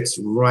just sits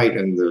right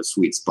in the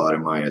sweet spot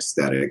of my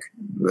aesthetic.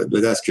 But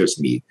that's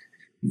just me.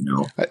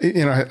 I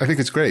think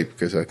it's great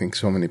because I think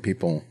so many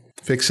people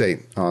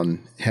fixate on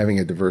having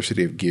a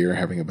diversity of gear,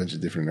 having a bunch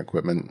of different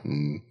equipment.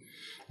 And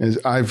as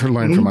I've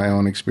learned from my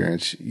own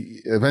experience,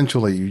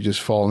 eventually you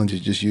just fall into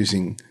just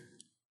using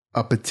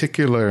a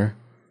particular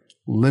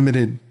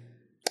limited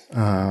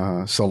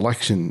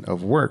selection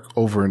of work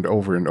over and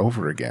over and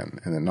over again.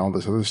 And then all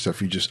this other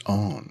stuff you just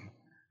own.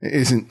 It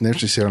isn't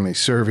necessarily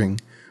serving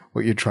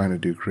what you're trying to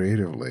do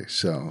creatively.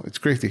 So it's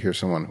great to hear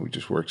someone who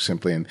just works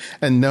simply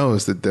and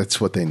knows that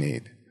that's what they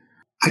need.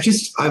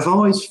 I've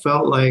always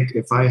felt like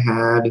if I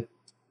had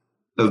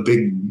a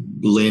big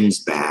lens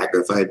bag,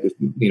 if I had,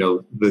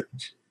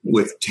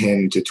 with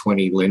 10 to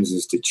 20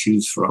 lenses to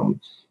choose from,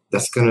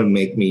 that's going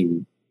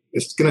to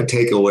it's going to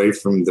take away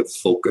from the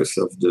focus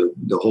of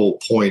the whole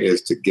point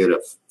is to get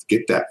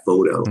that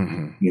photo,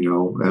 and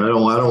I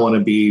don't want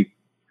to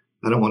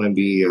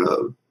be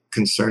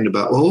concerned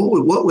about,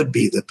 what would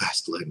be the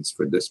best lens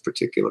for this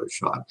particular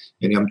shot?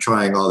 And I'm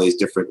trying all these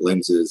different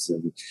lenses,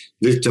 and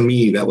to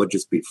me, that would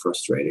just be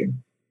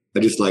frustrating. I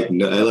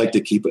like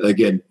to keep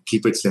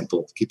it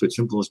simple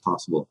as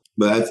possible.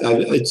 But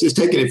it's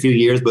taken a few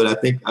years, but I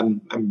think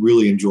I'm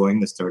really enjoying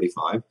this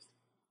 35.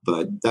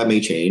 But that may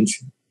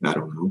change. I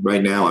don't know.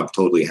 Right now, I'm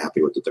totally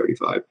happy with the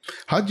 35.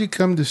 How'd you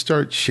come to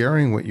start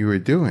sharing what you were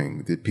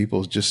doing? Did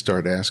people just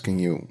start asking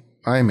you,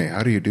 Jaime,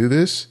 how do you do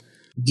this?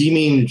 Do you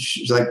mean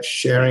like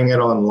sharing it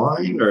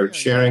online or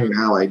sharing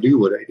how I do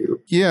what I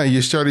do? Yeah,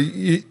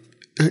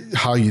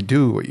 how you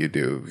do what you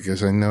do,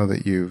 because I know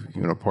that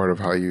part of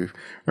how you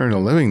earn a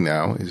living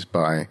now is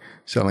by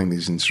selling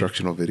these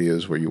instructional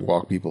videos where you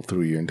walk people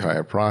through your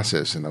entire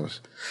process. And I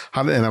was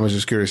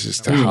just curious as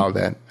to how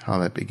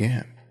that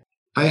began.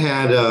 I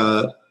had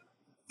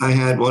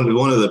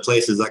one of the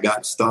places I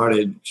got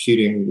started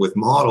shooting with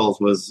models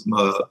was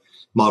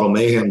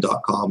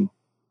modelmayhem.com.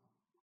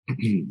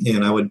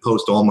 And I would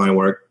post all my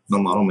work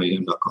on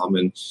modelmayhem.com,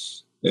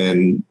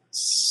 and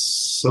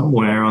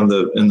somewhere in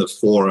the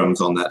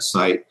forums on that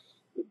site,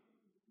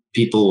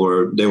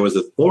 there was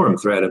a forum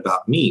thread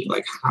about me,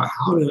 like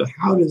how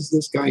does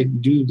this guy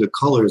do the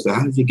colors?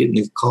 How does he get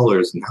these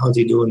colors, and how is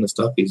he doing the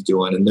stuff he's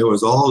doing? And there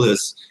was all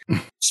this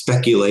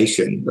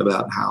speculation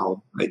about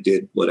how I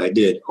did what I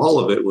did. All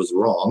of it was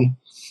wrong.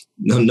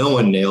 No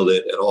one nailed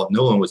it at all.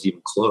 No one was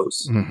even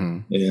close.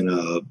 And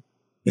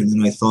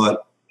then I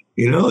thought,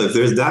 if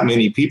there's that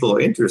many people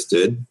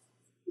interested,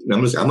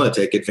 I'm going to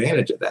take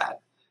advantage of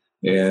that.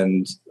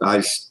 And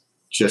I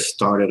just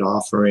started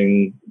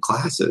offering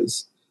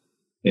classes,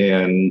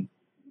 and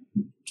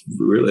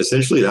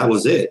essentially that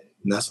was it.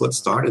 And that's what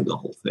started the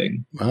whole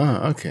thing.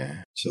 Oh, okay.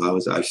 So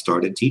I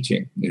started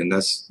teaching, and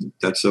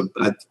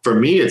for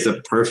me, it's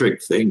a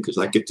perfect thing because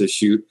I get to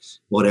shoot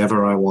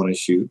whatever I want to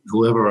shoot,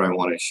 whoever I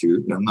want to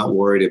shoot. And I'm not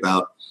worried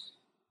about,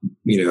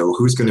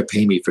 who's going to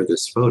pay me for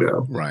this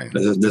photo. Right.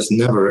 That's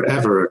never,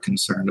 ever a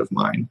concern of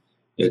mine.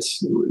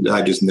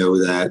 I just know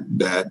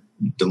that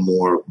the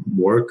more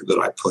work that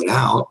I put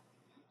out,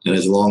 and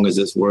as long as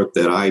it's work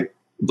that I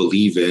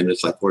believe in,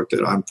 it's like work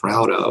that I'm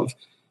proud of,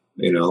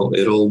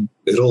 it'll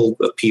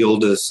appeal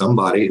to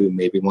somebody who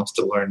maybe wants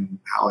to learn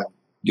how I'm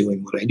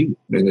doing what I do.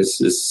 And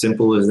it's as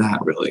simple as that,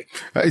 really.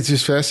 It's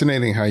just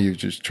fascinating how you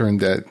just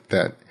turned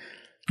that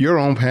your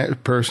own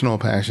personal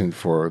passion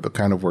for the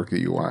kind of work that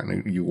you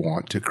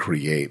want to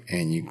create,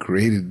 and you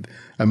created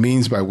a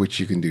means by which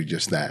you can do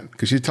just that.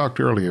 Because you talked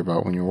earlier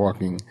about when you're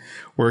working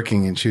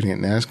and shooting at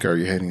NASCAR,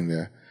 you're heading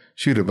to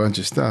shoot a bunch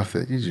of stuff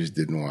that you just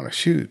didn't want to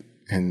shoot,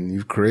 and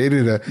you've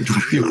created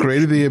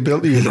the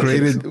ability, you've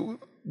created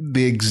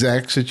the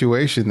exact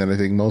situation that I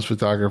think most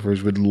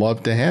photographers would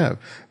love to have.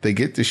 They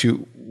get to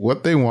shoot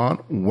what they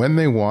want when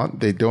they want.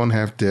 They don't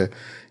have to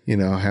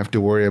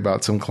worry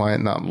about some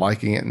client not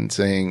liking it and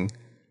saying,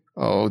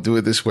 oh, do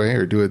it this way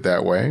or do it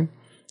that way.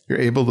 You're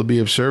able to be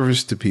of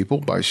service to people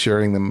by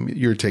sharing them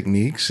your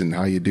techniques and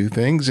how you do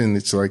things. And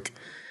it's like,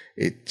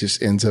 it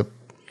just ends up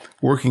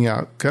working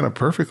out kind of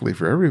perfectly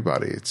for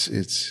everybody.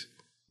 It's.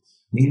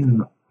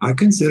 Yeah, I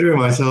consider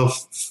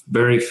myself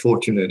very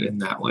fortunate in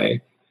that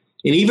way.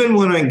 And even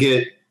when I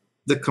get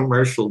the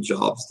commercial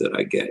jobs that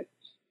I get,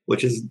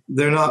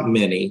 they're not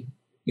many,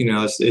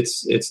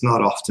 it's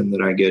not often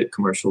that I get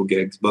commercial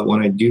gigs, but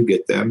when I do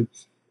get them,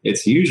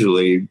 it's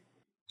usually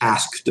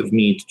asked of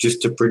me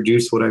just to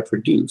produce what I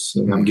produce.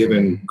 And I'm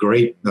given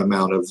great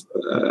amount of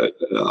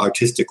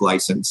artistic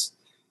license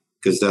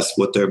because that's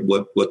what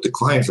the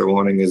clients are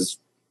wanting is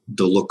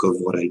the look of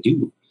what I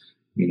do.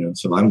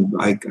 So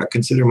I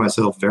consider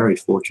myself very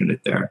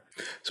fortunate there.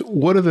 So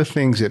what are the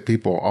things that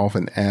people are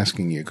often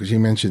asking you? Because you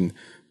mentioned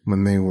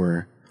when they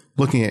were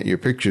looking at your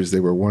pictures, they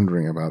were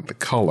wondering about the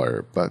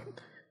color, but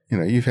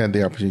you've had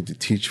the opportunity to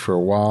teach for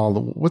a while.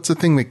 What's the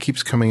thing that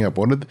keeps coming up?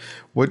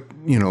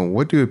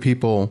 What do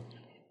people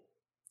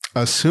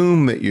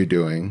assume that you're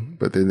doing,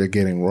 but that they're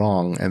getting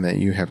wrong, and that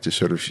you have to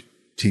sort of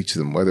teach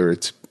them, whether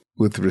it's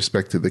with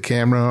respect to the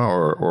camera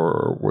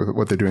or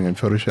what they're doing in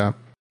Photoshop?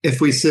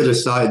 If we set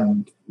aside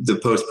the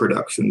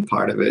post-production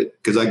part of it,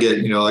 because I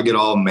get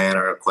all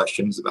manner of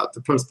questions about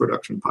the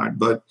post-production part,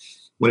 but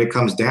when it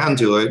comes down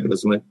to it,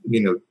 was when,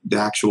 the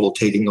actual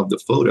taking of the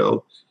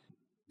photo,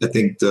 I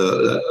think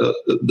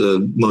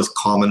the most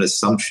common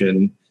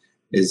assumption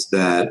is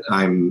that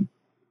I'm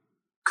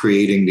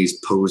creating these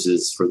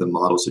poses for the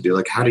models to do.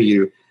 Like, how do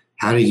you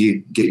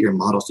get your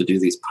models to do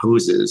these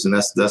poses? And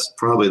that's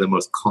probably the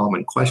most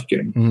common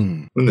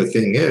question. And the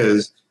thing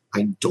is,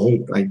 I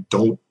don't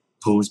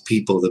pose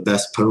people. The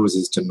best pose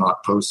is to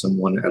not pose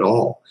someone at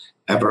all,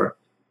 ever.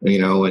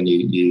 And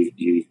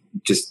you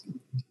just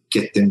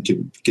get them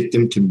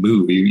to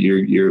move.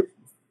 You're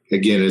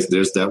again,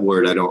 there's that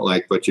word I don't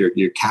like, but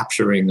you're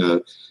capturing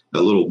a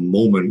little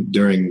moment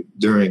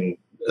during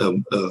a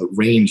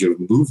range of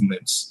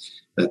movements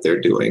that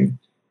they're doing.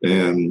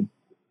 And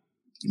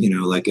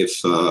like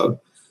if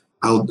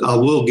I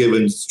will give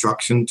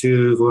instruction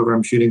to whoever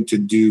I'm shooting to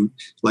do,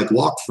 like,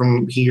 walk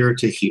from here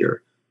to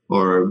here,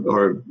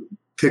 or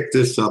pick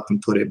this up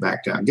and put it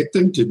back down. Get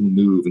them to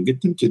move and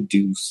get them to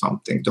do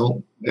something.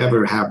 Don't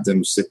ever have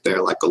them sit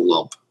there like a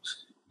lump.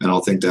 I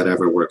don't think that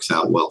ever works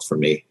out well for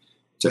me,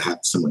 to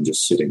have someone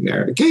just sitting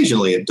there.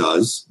 Occasionally it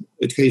does.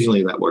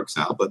 Occasionally that works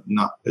out, but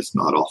it's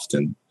not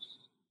often.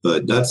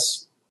 But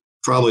that's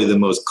probably the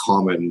most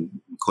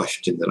common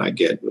question that I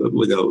get,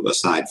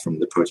 aside from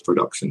the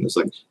post-production. Is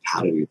like,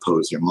 how do you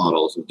pose your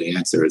models? And the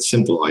answer is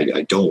simple.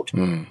 I don't.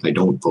 I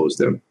don't pose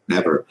them,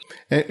 never.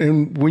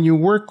 And when you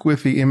work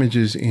with the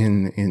images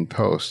in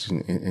post,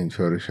 in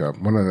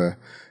Photoshop, one of the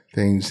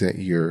things that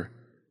you're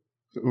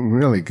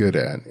really good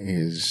at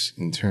is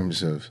in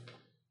terms of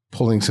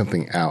pulling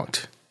something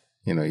out.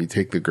 You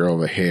take the girl,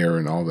 the hair,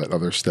 and all that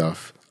other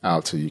stuff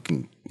out so you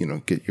can,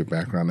 get your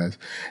background as.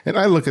 And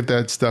I look at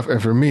that stuff,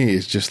 and for me,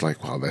 it's just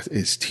like, wow,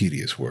 it's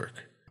tedious work.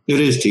 It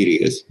is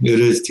tedious.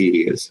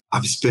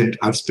 I've spent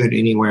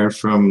anywhere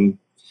from,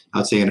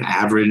 I'd say, an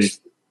average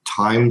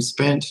time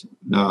spent.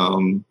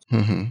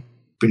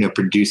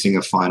 Producing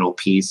a final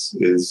piece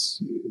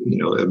is,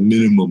 a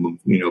minimum of,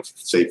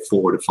 say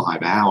 4 to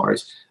 5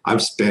 hours.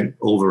 I've spent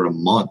over a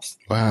month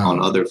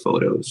on other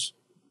photos.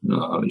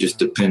 It just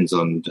depends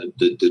on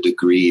the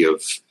degree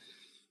of,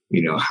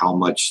 how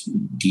much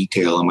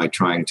detail am I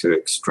trying to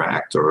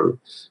extract, or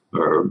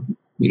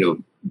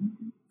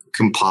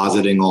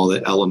compositing all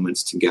the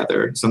elements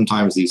together.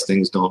 Sometimes these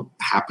things don't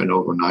happen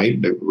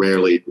overnight.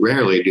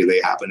 Rarely do they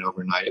happen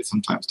overnight. It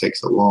sometimes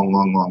takes a long,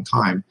 long, long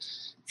time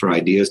for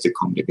ideas to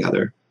come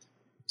together.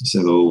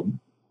 So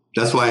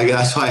that's why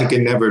I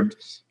can never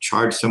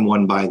charge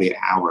someone by the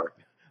hour,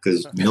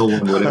 because no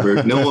one would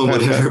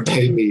ever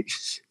pay me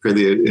for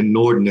the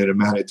inordinate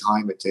amount of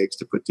time it takes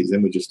to put these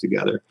images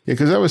together. Yeah,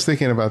 because I was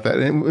thinking about that,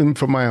 and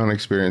from my own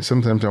experience,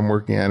 sometimes I'm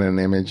working on an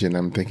image and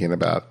I'm thinking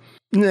about,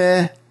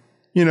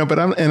 but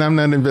I'm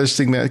not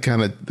investing that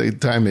kind of the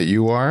time that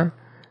you are.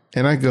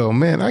 And I go,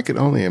 man, I can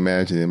only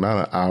imagine the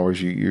amount of hours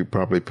you're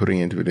probably putting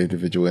into an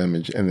individual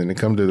image, and then to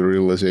come to the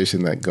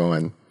realization that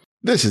going,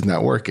 this is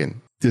not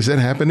working. Does that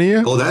happen to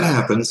you? Oh, that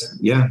happens.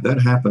 Yeah, that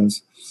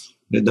happens.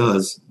 It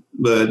does.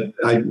 But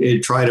I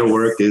try to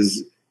work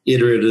as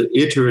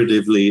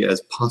iteratively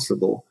as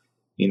possible.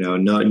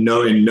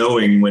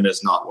 Knowing when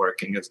it's not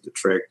working is the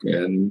trick,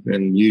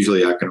 and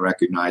usually I can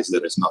recognize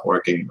that it's not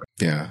working.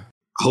 Yeah.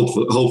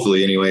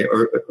 Hopefully anyway,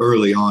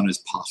 early on as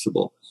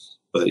possible.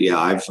 But yeah,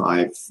 I've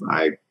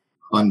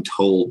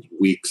untold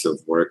weeks of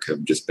work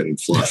have just been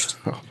flushed.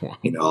 Oh, wow.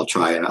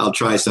 I'll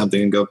try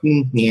something and go,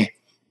 yeah.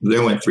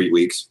 There went 3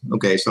 weeks.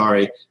 Okay,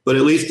 sorry. But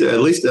at least I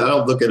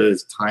don't look at it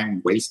as time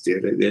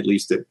wasted. At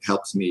least it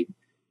helps me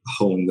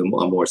hone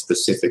a more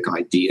specific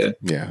idea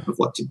of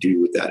what to do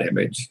with that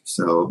image.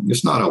 So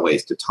it's not a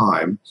waste of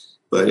time,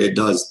 but it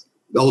does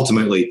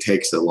ultimately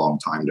takes a long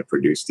time to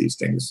produce these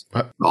things.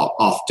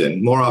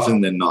 More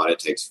often than not, it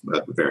takes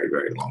a very,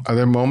 very long time. Are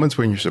there moments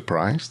when you're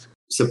surprised?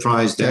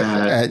 Surprised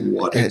at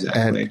what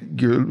exactly?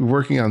 You're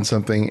working on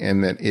something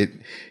and that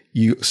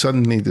you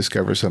suddenly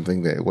discover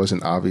something that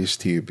wasn't obvious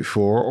to you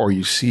before, or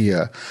you see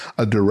a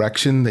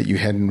direction that you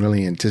hadn't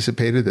really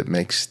anticipated that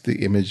makes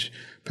the image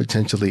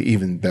potentially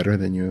even better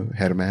than you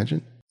had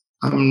imagined?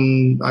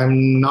 I'm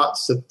not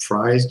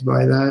surprised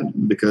by that,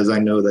 because I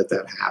know that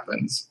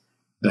happens.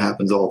 It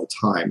happens all the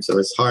time. So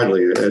it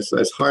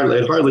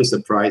hardly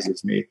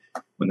surprises me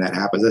when that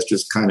happens. That's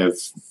just kind of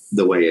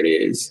the way it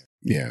is.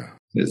 Yeah.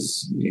 It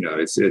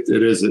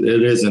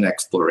is an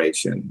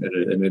exploration,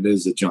 and it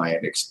is a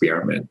giant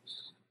experiment.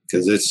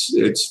 Because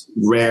it's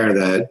rare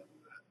that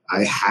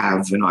I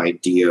have an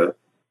idea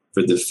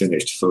for the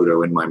finished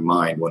photo in my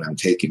mind when I'm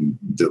taking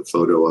the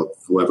photo of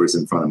whoever's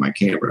in front of my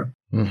camera.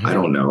 Mm-hmm. I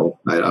don't know.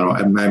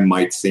 I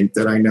might think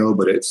that I know,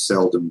 but it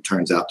seldom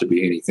turns out to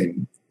be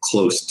anything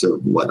close to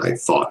what I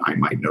thought I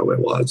might know it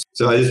was.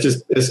 So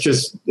it's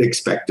just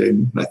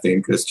expected. I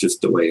think that's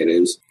just the way it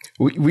is.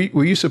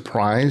 Were you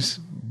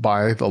surprised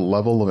by the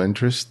level of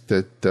interest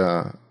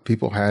that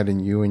people had in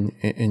you and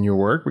in your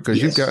work?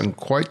 Because You've gotten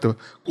quite the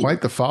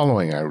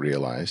following, I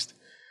realized.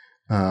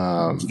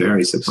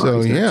 Very surprised.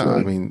 So yeah, actually.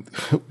 I mean,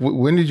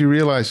 when did you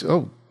realize?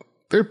 Oh,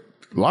 there are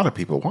a lot of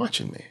people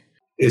watching me.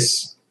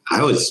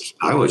 I was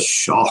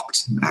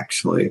shocked,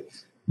 actually.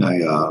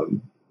 I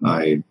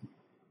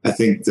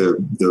think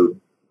the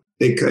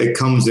it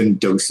comes in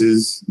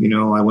doses.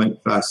 I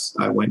went fast.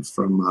 I went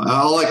from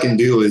all I can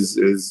do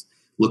is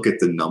look at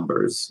the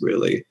numbers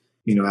really.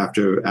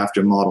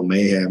 After Model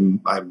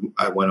Mayhem, I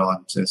went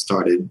on and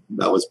started.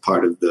 That was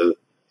part of the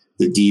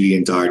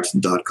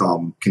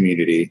DeviantArt.com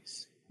community,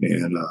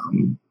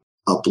 and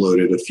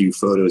uploaded a few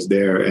photos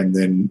there, and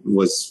then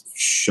was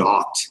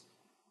shocked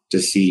to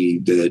see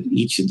that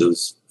each of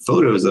those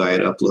photos I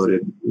had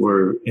uploaded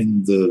were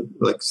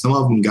some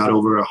of them got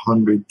over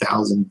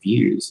 100,000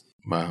 views.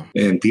 Wow!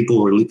 And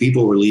people were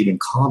leaving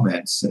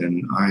comments,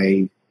 and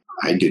I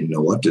didn't know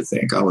what to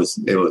think. I was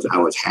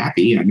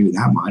happy. I knew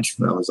that much,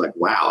 but I was like,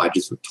 wow, I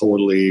just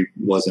totally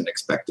wasn't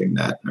expecting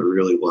that. I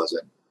really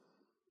wasn't.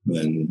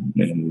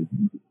 And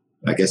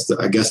I guess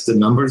the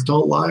numbers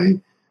don't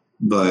lie,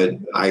 but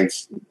I'm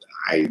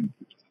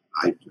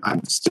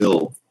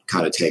still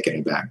kind of taken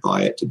aback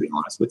by it, to be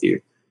honest with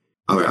you.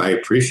 I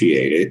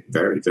appreciate it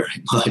very,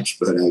 very much,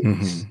 but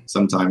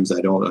sometimes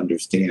I don't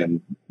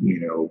understand,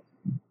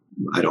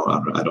 I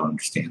don't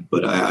understand,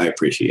 but I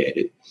appreciate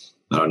it.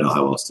 I don't know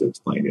how else to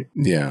explain it.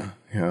 Yeah.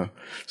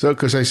 So,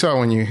 because I saw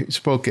when you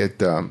spoke at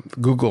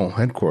Google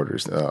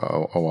headquarters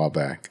a while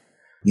back,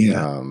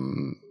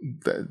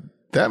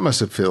 that must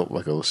have felt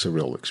like a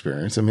surreal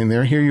experience. I mean,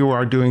 here you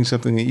are doing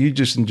something that you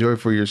just enjoy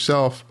for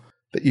yourself,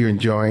 that you're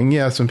enjoying.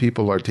 Yeah, some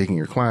people are taking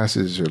your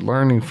classes or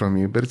learning from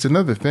you, but it's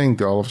another thing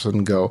to all of a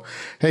sudden go,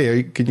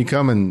 hey, can you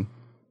come and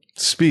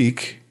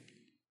speak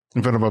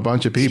in front of a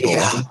bunch of people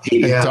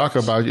and talk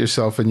about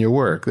yourself and your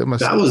work? That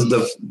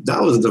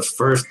was the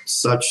first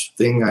such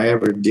thing I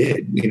ever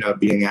did,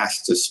 being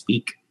asked to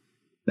speak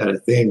at a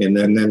thing. And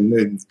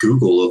then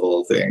Google of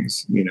all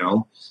things,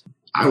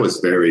 I was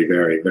very,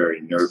 very, very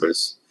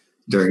nervous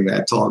during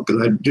that talk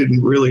because I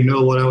didn't really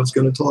know what I was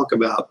going to talk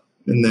about.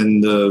 And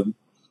then the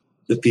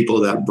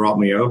people that brought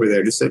me over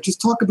there just said, just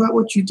talk about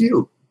what you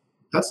do.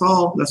 That's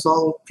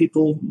all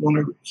people want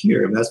to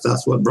hear.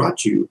 That's what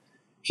brought you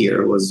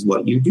here, was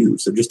what you do.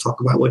 So just talk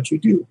about what you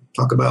do.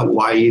 Talk about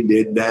why you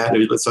did that.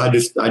 So I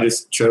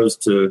just chose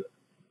to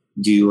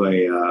do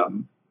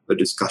a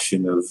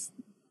discussion of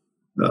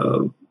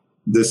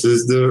this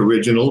is the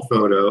original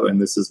photo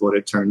and this is what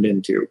it turned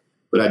into.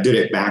 But I did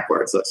it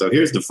backwards. So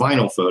here's the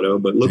final photo,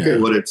 but look at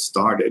what it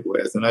started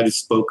with. And I just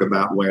spoke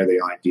about where the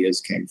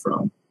ideas came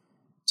from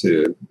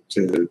to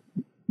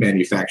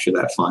manufacture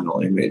that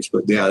final image.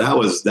 But yeah, that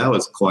was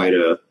quite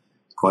a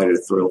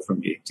thrill for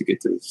me to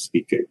get to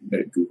speak at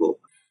Google.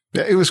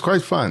 Yeah, it was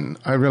quite fun.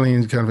 I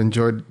really kind of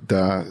enjoyed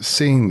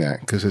seeing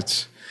that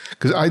because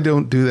I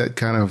don't do the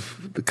kind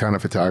of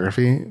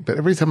photography. But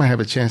every time I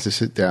have a chance to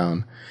sit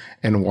down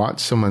and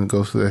watch someone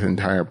go through that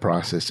entire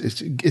process,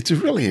 it's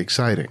really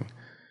exciting,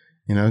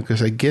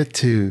 because I get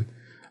to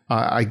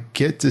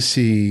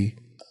see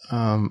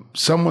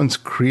someone's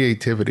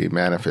creativity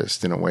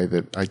manifest in a way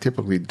that I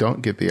typically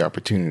don't get the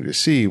opportunity to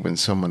see when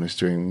someone is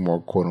doing more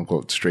quote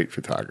unquote straight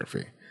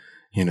photography.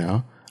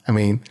 I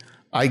mean,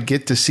 I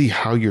get to see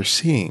how you're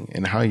seeing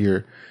and how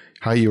you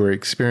are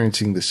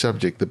experiencing the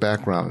subject, the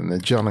background, and the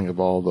gelling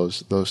of all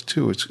those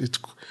two.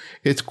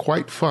 It's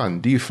quite fun.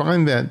 Do you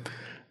find that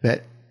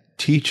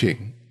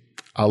teaching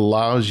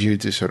allows you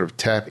to sort of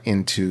tap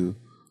into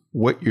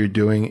what you're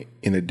doing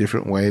in a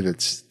different way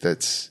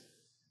that's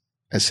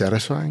as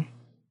satisfying?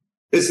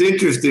 It's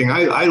interesting.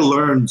 I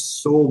learn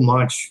so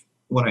much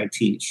when I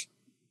teach,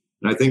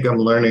 and I think I'm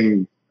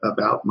learning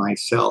about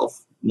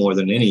myself more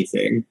than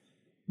anything.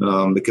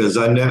 Because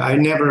I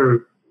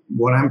never,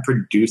 when I'm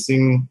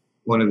producing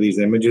one of these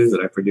images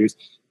that I produce,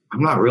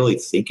 I'm not really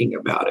thinking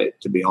about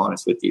it, to be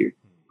honest with you.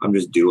 I'm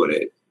just doing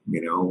it,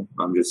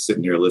 I'm just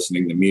sitting here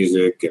listening to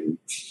music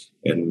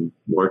and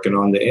working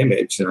on the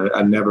image. And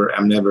I'm never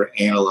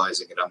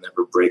analyzing it. I'm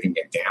never breaking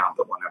it down.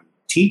 But when I'm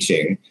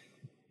teaching,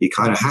 you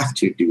kind of have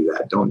to do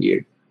that, don't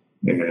you?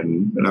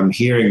 And I'm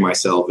hearing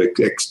myself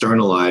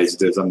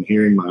externalized as I'm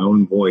hearing my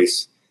own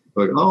voice.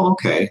 Like, oh,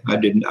 okay. I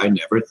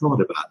never thought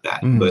about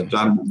that. But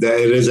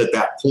it is at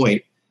that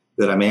point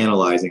that I'm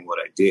analyzing what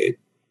I did.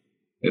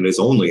 And it's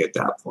only at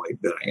that point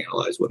that I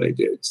analyze what I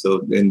did. So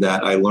in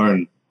that, I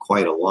learn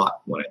quite a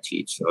lot when I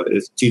teach. So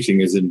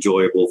teaching is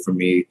enjoyable for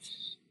me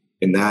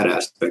in that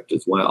aspect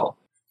as well.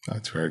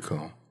 That's very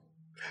cool.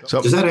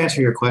 So does that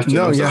answer your question?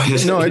 No,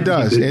 no, it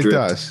does.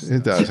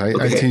 It does.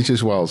 I teach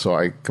as well, so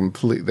I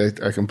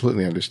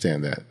completely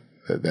understand that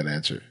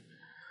answer.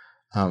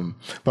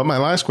 But my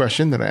last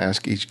question that I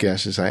ask each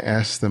guest is I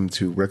ask them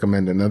to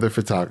recommend another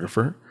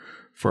photographer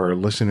for our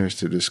listeners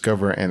to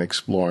discover and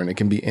explore. And it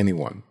can be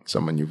anyone,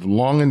 someone you've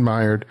long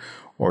admired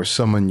or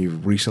someone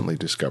you've recently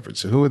discovered.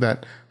 So who would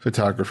that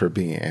photographer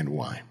be and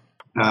why?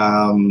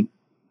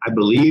 I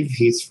believe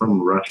he's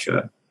from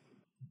Russia.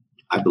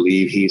 I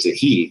believe he's a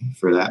he,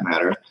 for that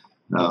matter.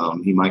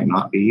 He might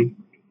not be.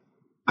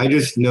 I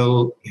just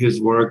know his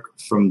work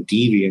from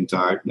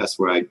DeviantArt. That's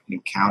where I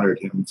encountered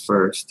him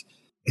first.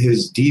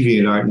 His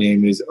DeviantArt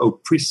name is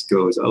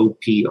Oprisco, is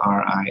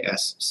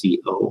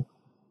Oprisco.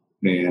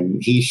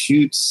 And he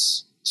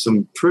shoots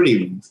some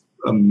pretty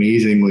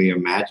amazingly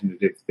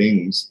imaginative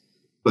things,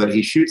 but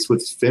he shoots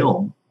with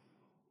film.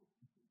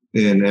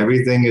 And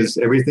everything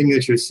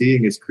that you're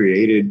seeing is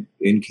created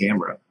in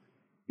camera.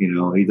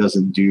 He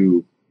doesn't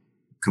do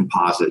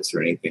composites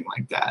or anything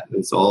like that.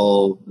 It's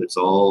all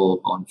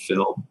on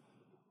film.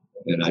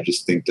 And I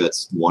just think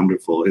that's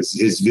wonderful.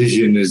 His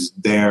vision is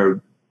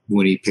there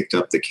when he picked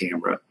up the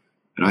camera.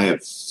 And I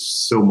have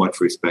so much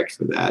respect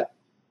for that.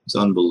 It's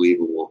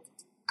unbelievable.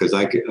 Because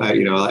I think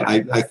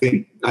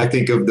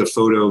of the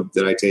photo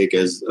that I take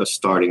as a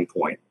starting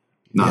point,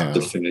 not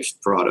the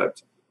finished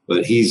product.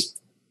 But he's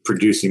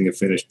producing the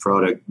finished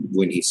product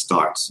when he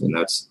starts, and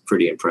that's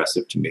pretty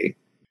impressive to me.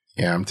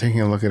 Yeah, I'm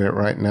taking a look at it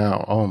right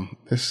now. Oh,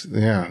 this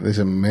is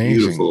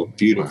amazing.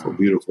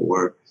 Beautiful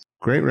work.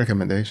 Great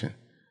recommendation.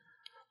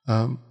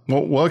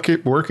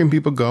 Where can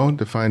people go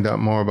to find out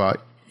more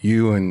about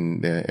you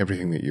and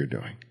everything that you're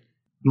doing?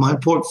 My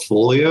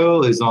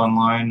portfolio is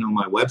online on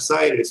my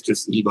website. It's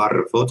just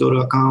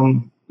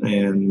ibarraphoto.com.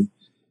 And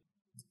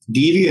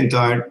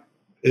DeviantArt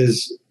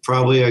is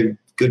probably a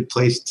good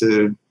place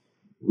to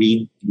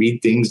read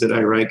things that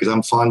I write, because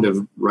I'm fond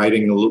of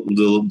writing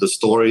the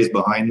stories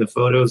behind the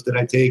photos that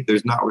I take.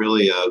 There's not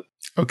really a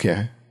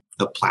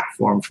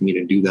platform for me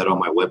to do that on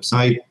my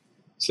website.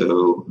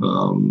 So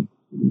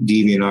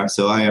DeviantArt.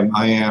 So I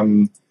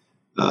am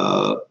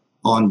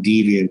on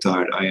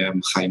DeviantArt. I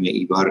am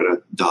Jaime Ibarra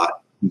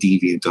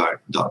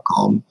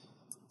deviantart.com.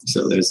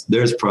 So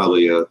there's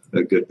probably a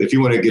good, if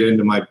you want to get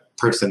into my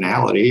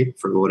personality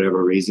for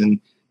whatever reason,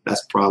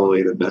 that's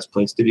probably the best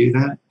place to do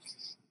that.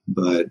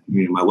 But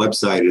my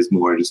website is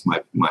more just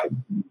my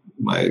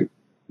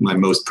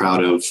most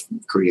proud of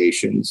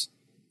creations.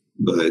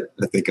 But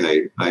I think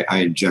I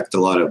inject a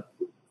lot of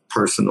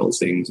personal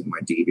things in my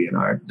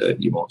DeviantArt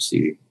that you won't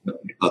see in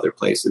other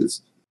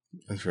places.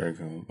 That's very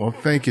cool. Well,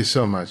 thank you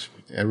so much.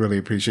 I really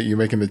appreciate you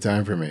making the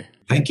time for me.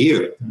 Thank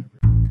you.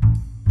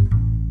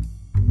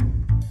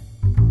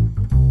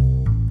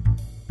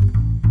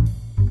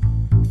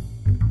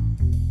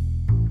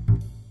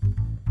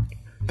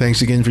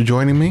 Thanks again for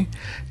joining me.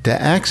 To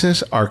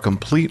access our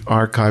complete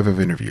archive of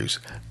interviews,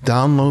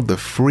 download the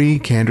free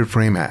Candid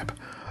Frame app,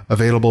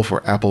 available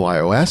for Apple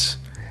iOS,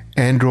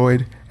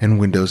 Android, and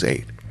Windows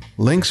 8.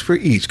 Links for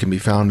each can be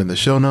found in the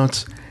show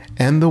notes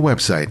and the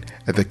website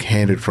at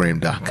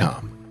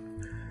thecandidframe.com.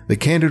 The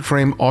Candid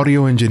Frame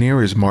audio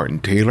engineer is Martin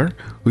Taylor,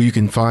 who you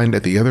can find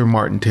at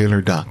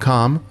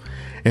theothermartintaylor.com,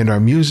 and our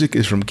music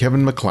is from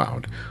Kevin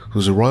MacLeod,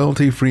 whose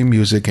royalty-free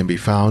music can be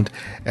found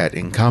at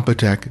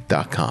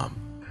incompetech.com.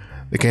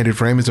 The Candid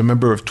Frame is a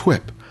member of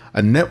TWIP,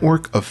 a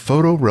network of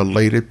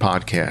photo-related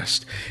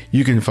podcasts.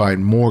 You can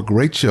find more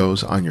great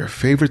shows on your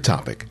favorite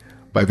topic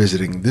by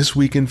visiting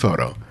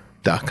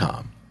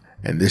thisweekinphoto.com.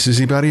 And this is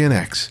Ibarra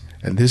X,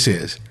 and this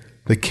is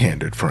The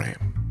Candid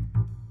Frame.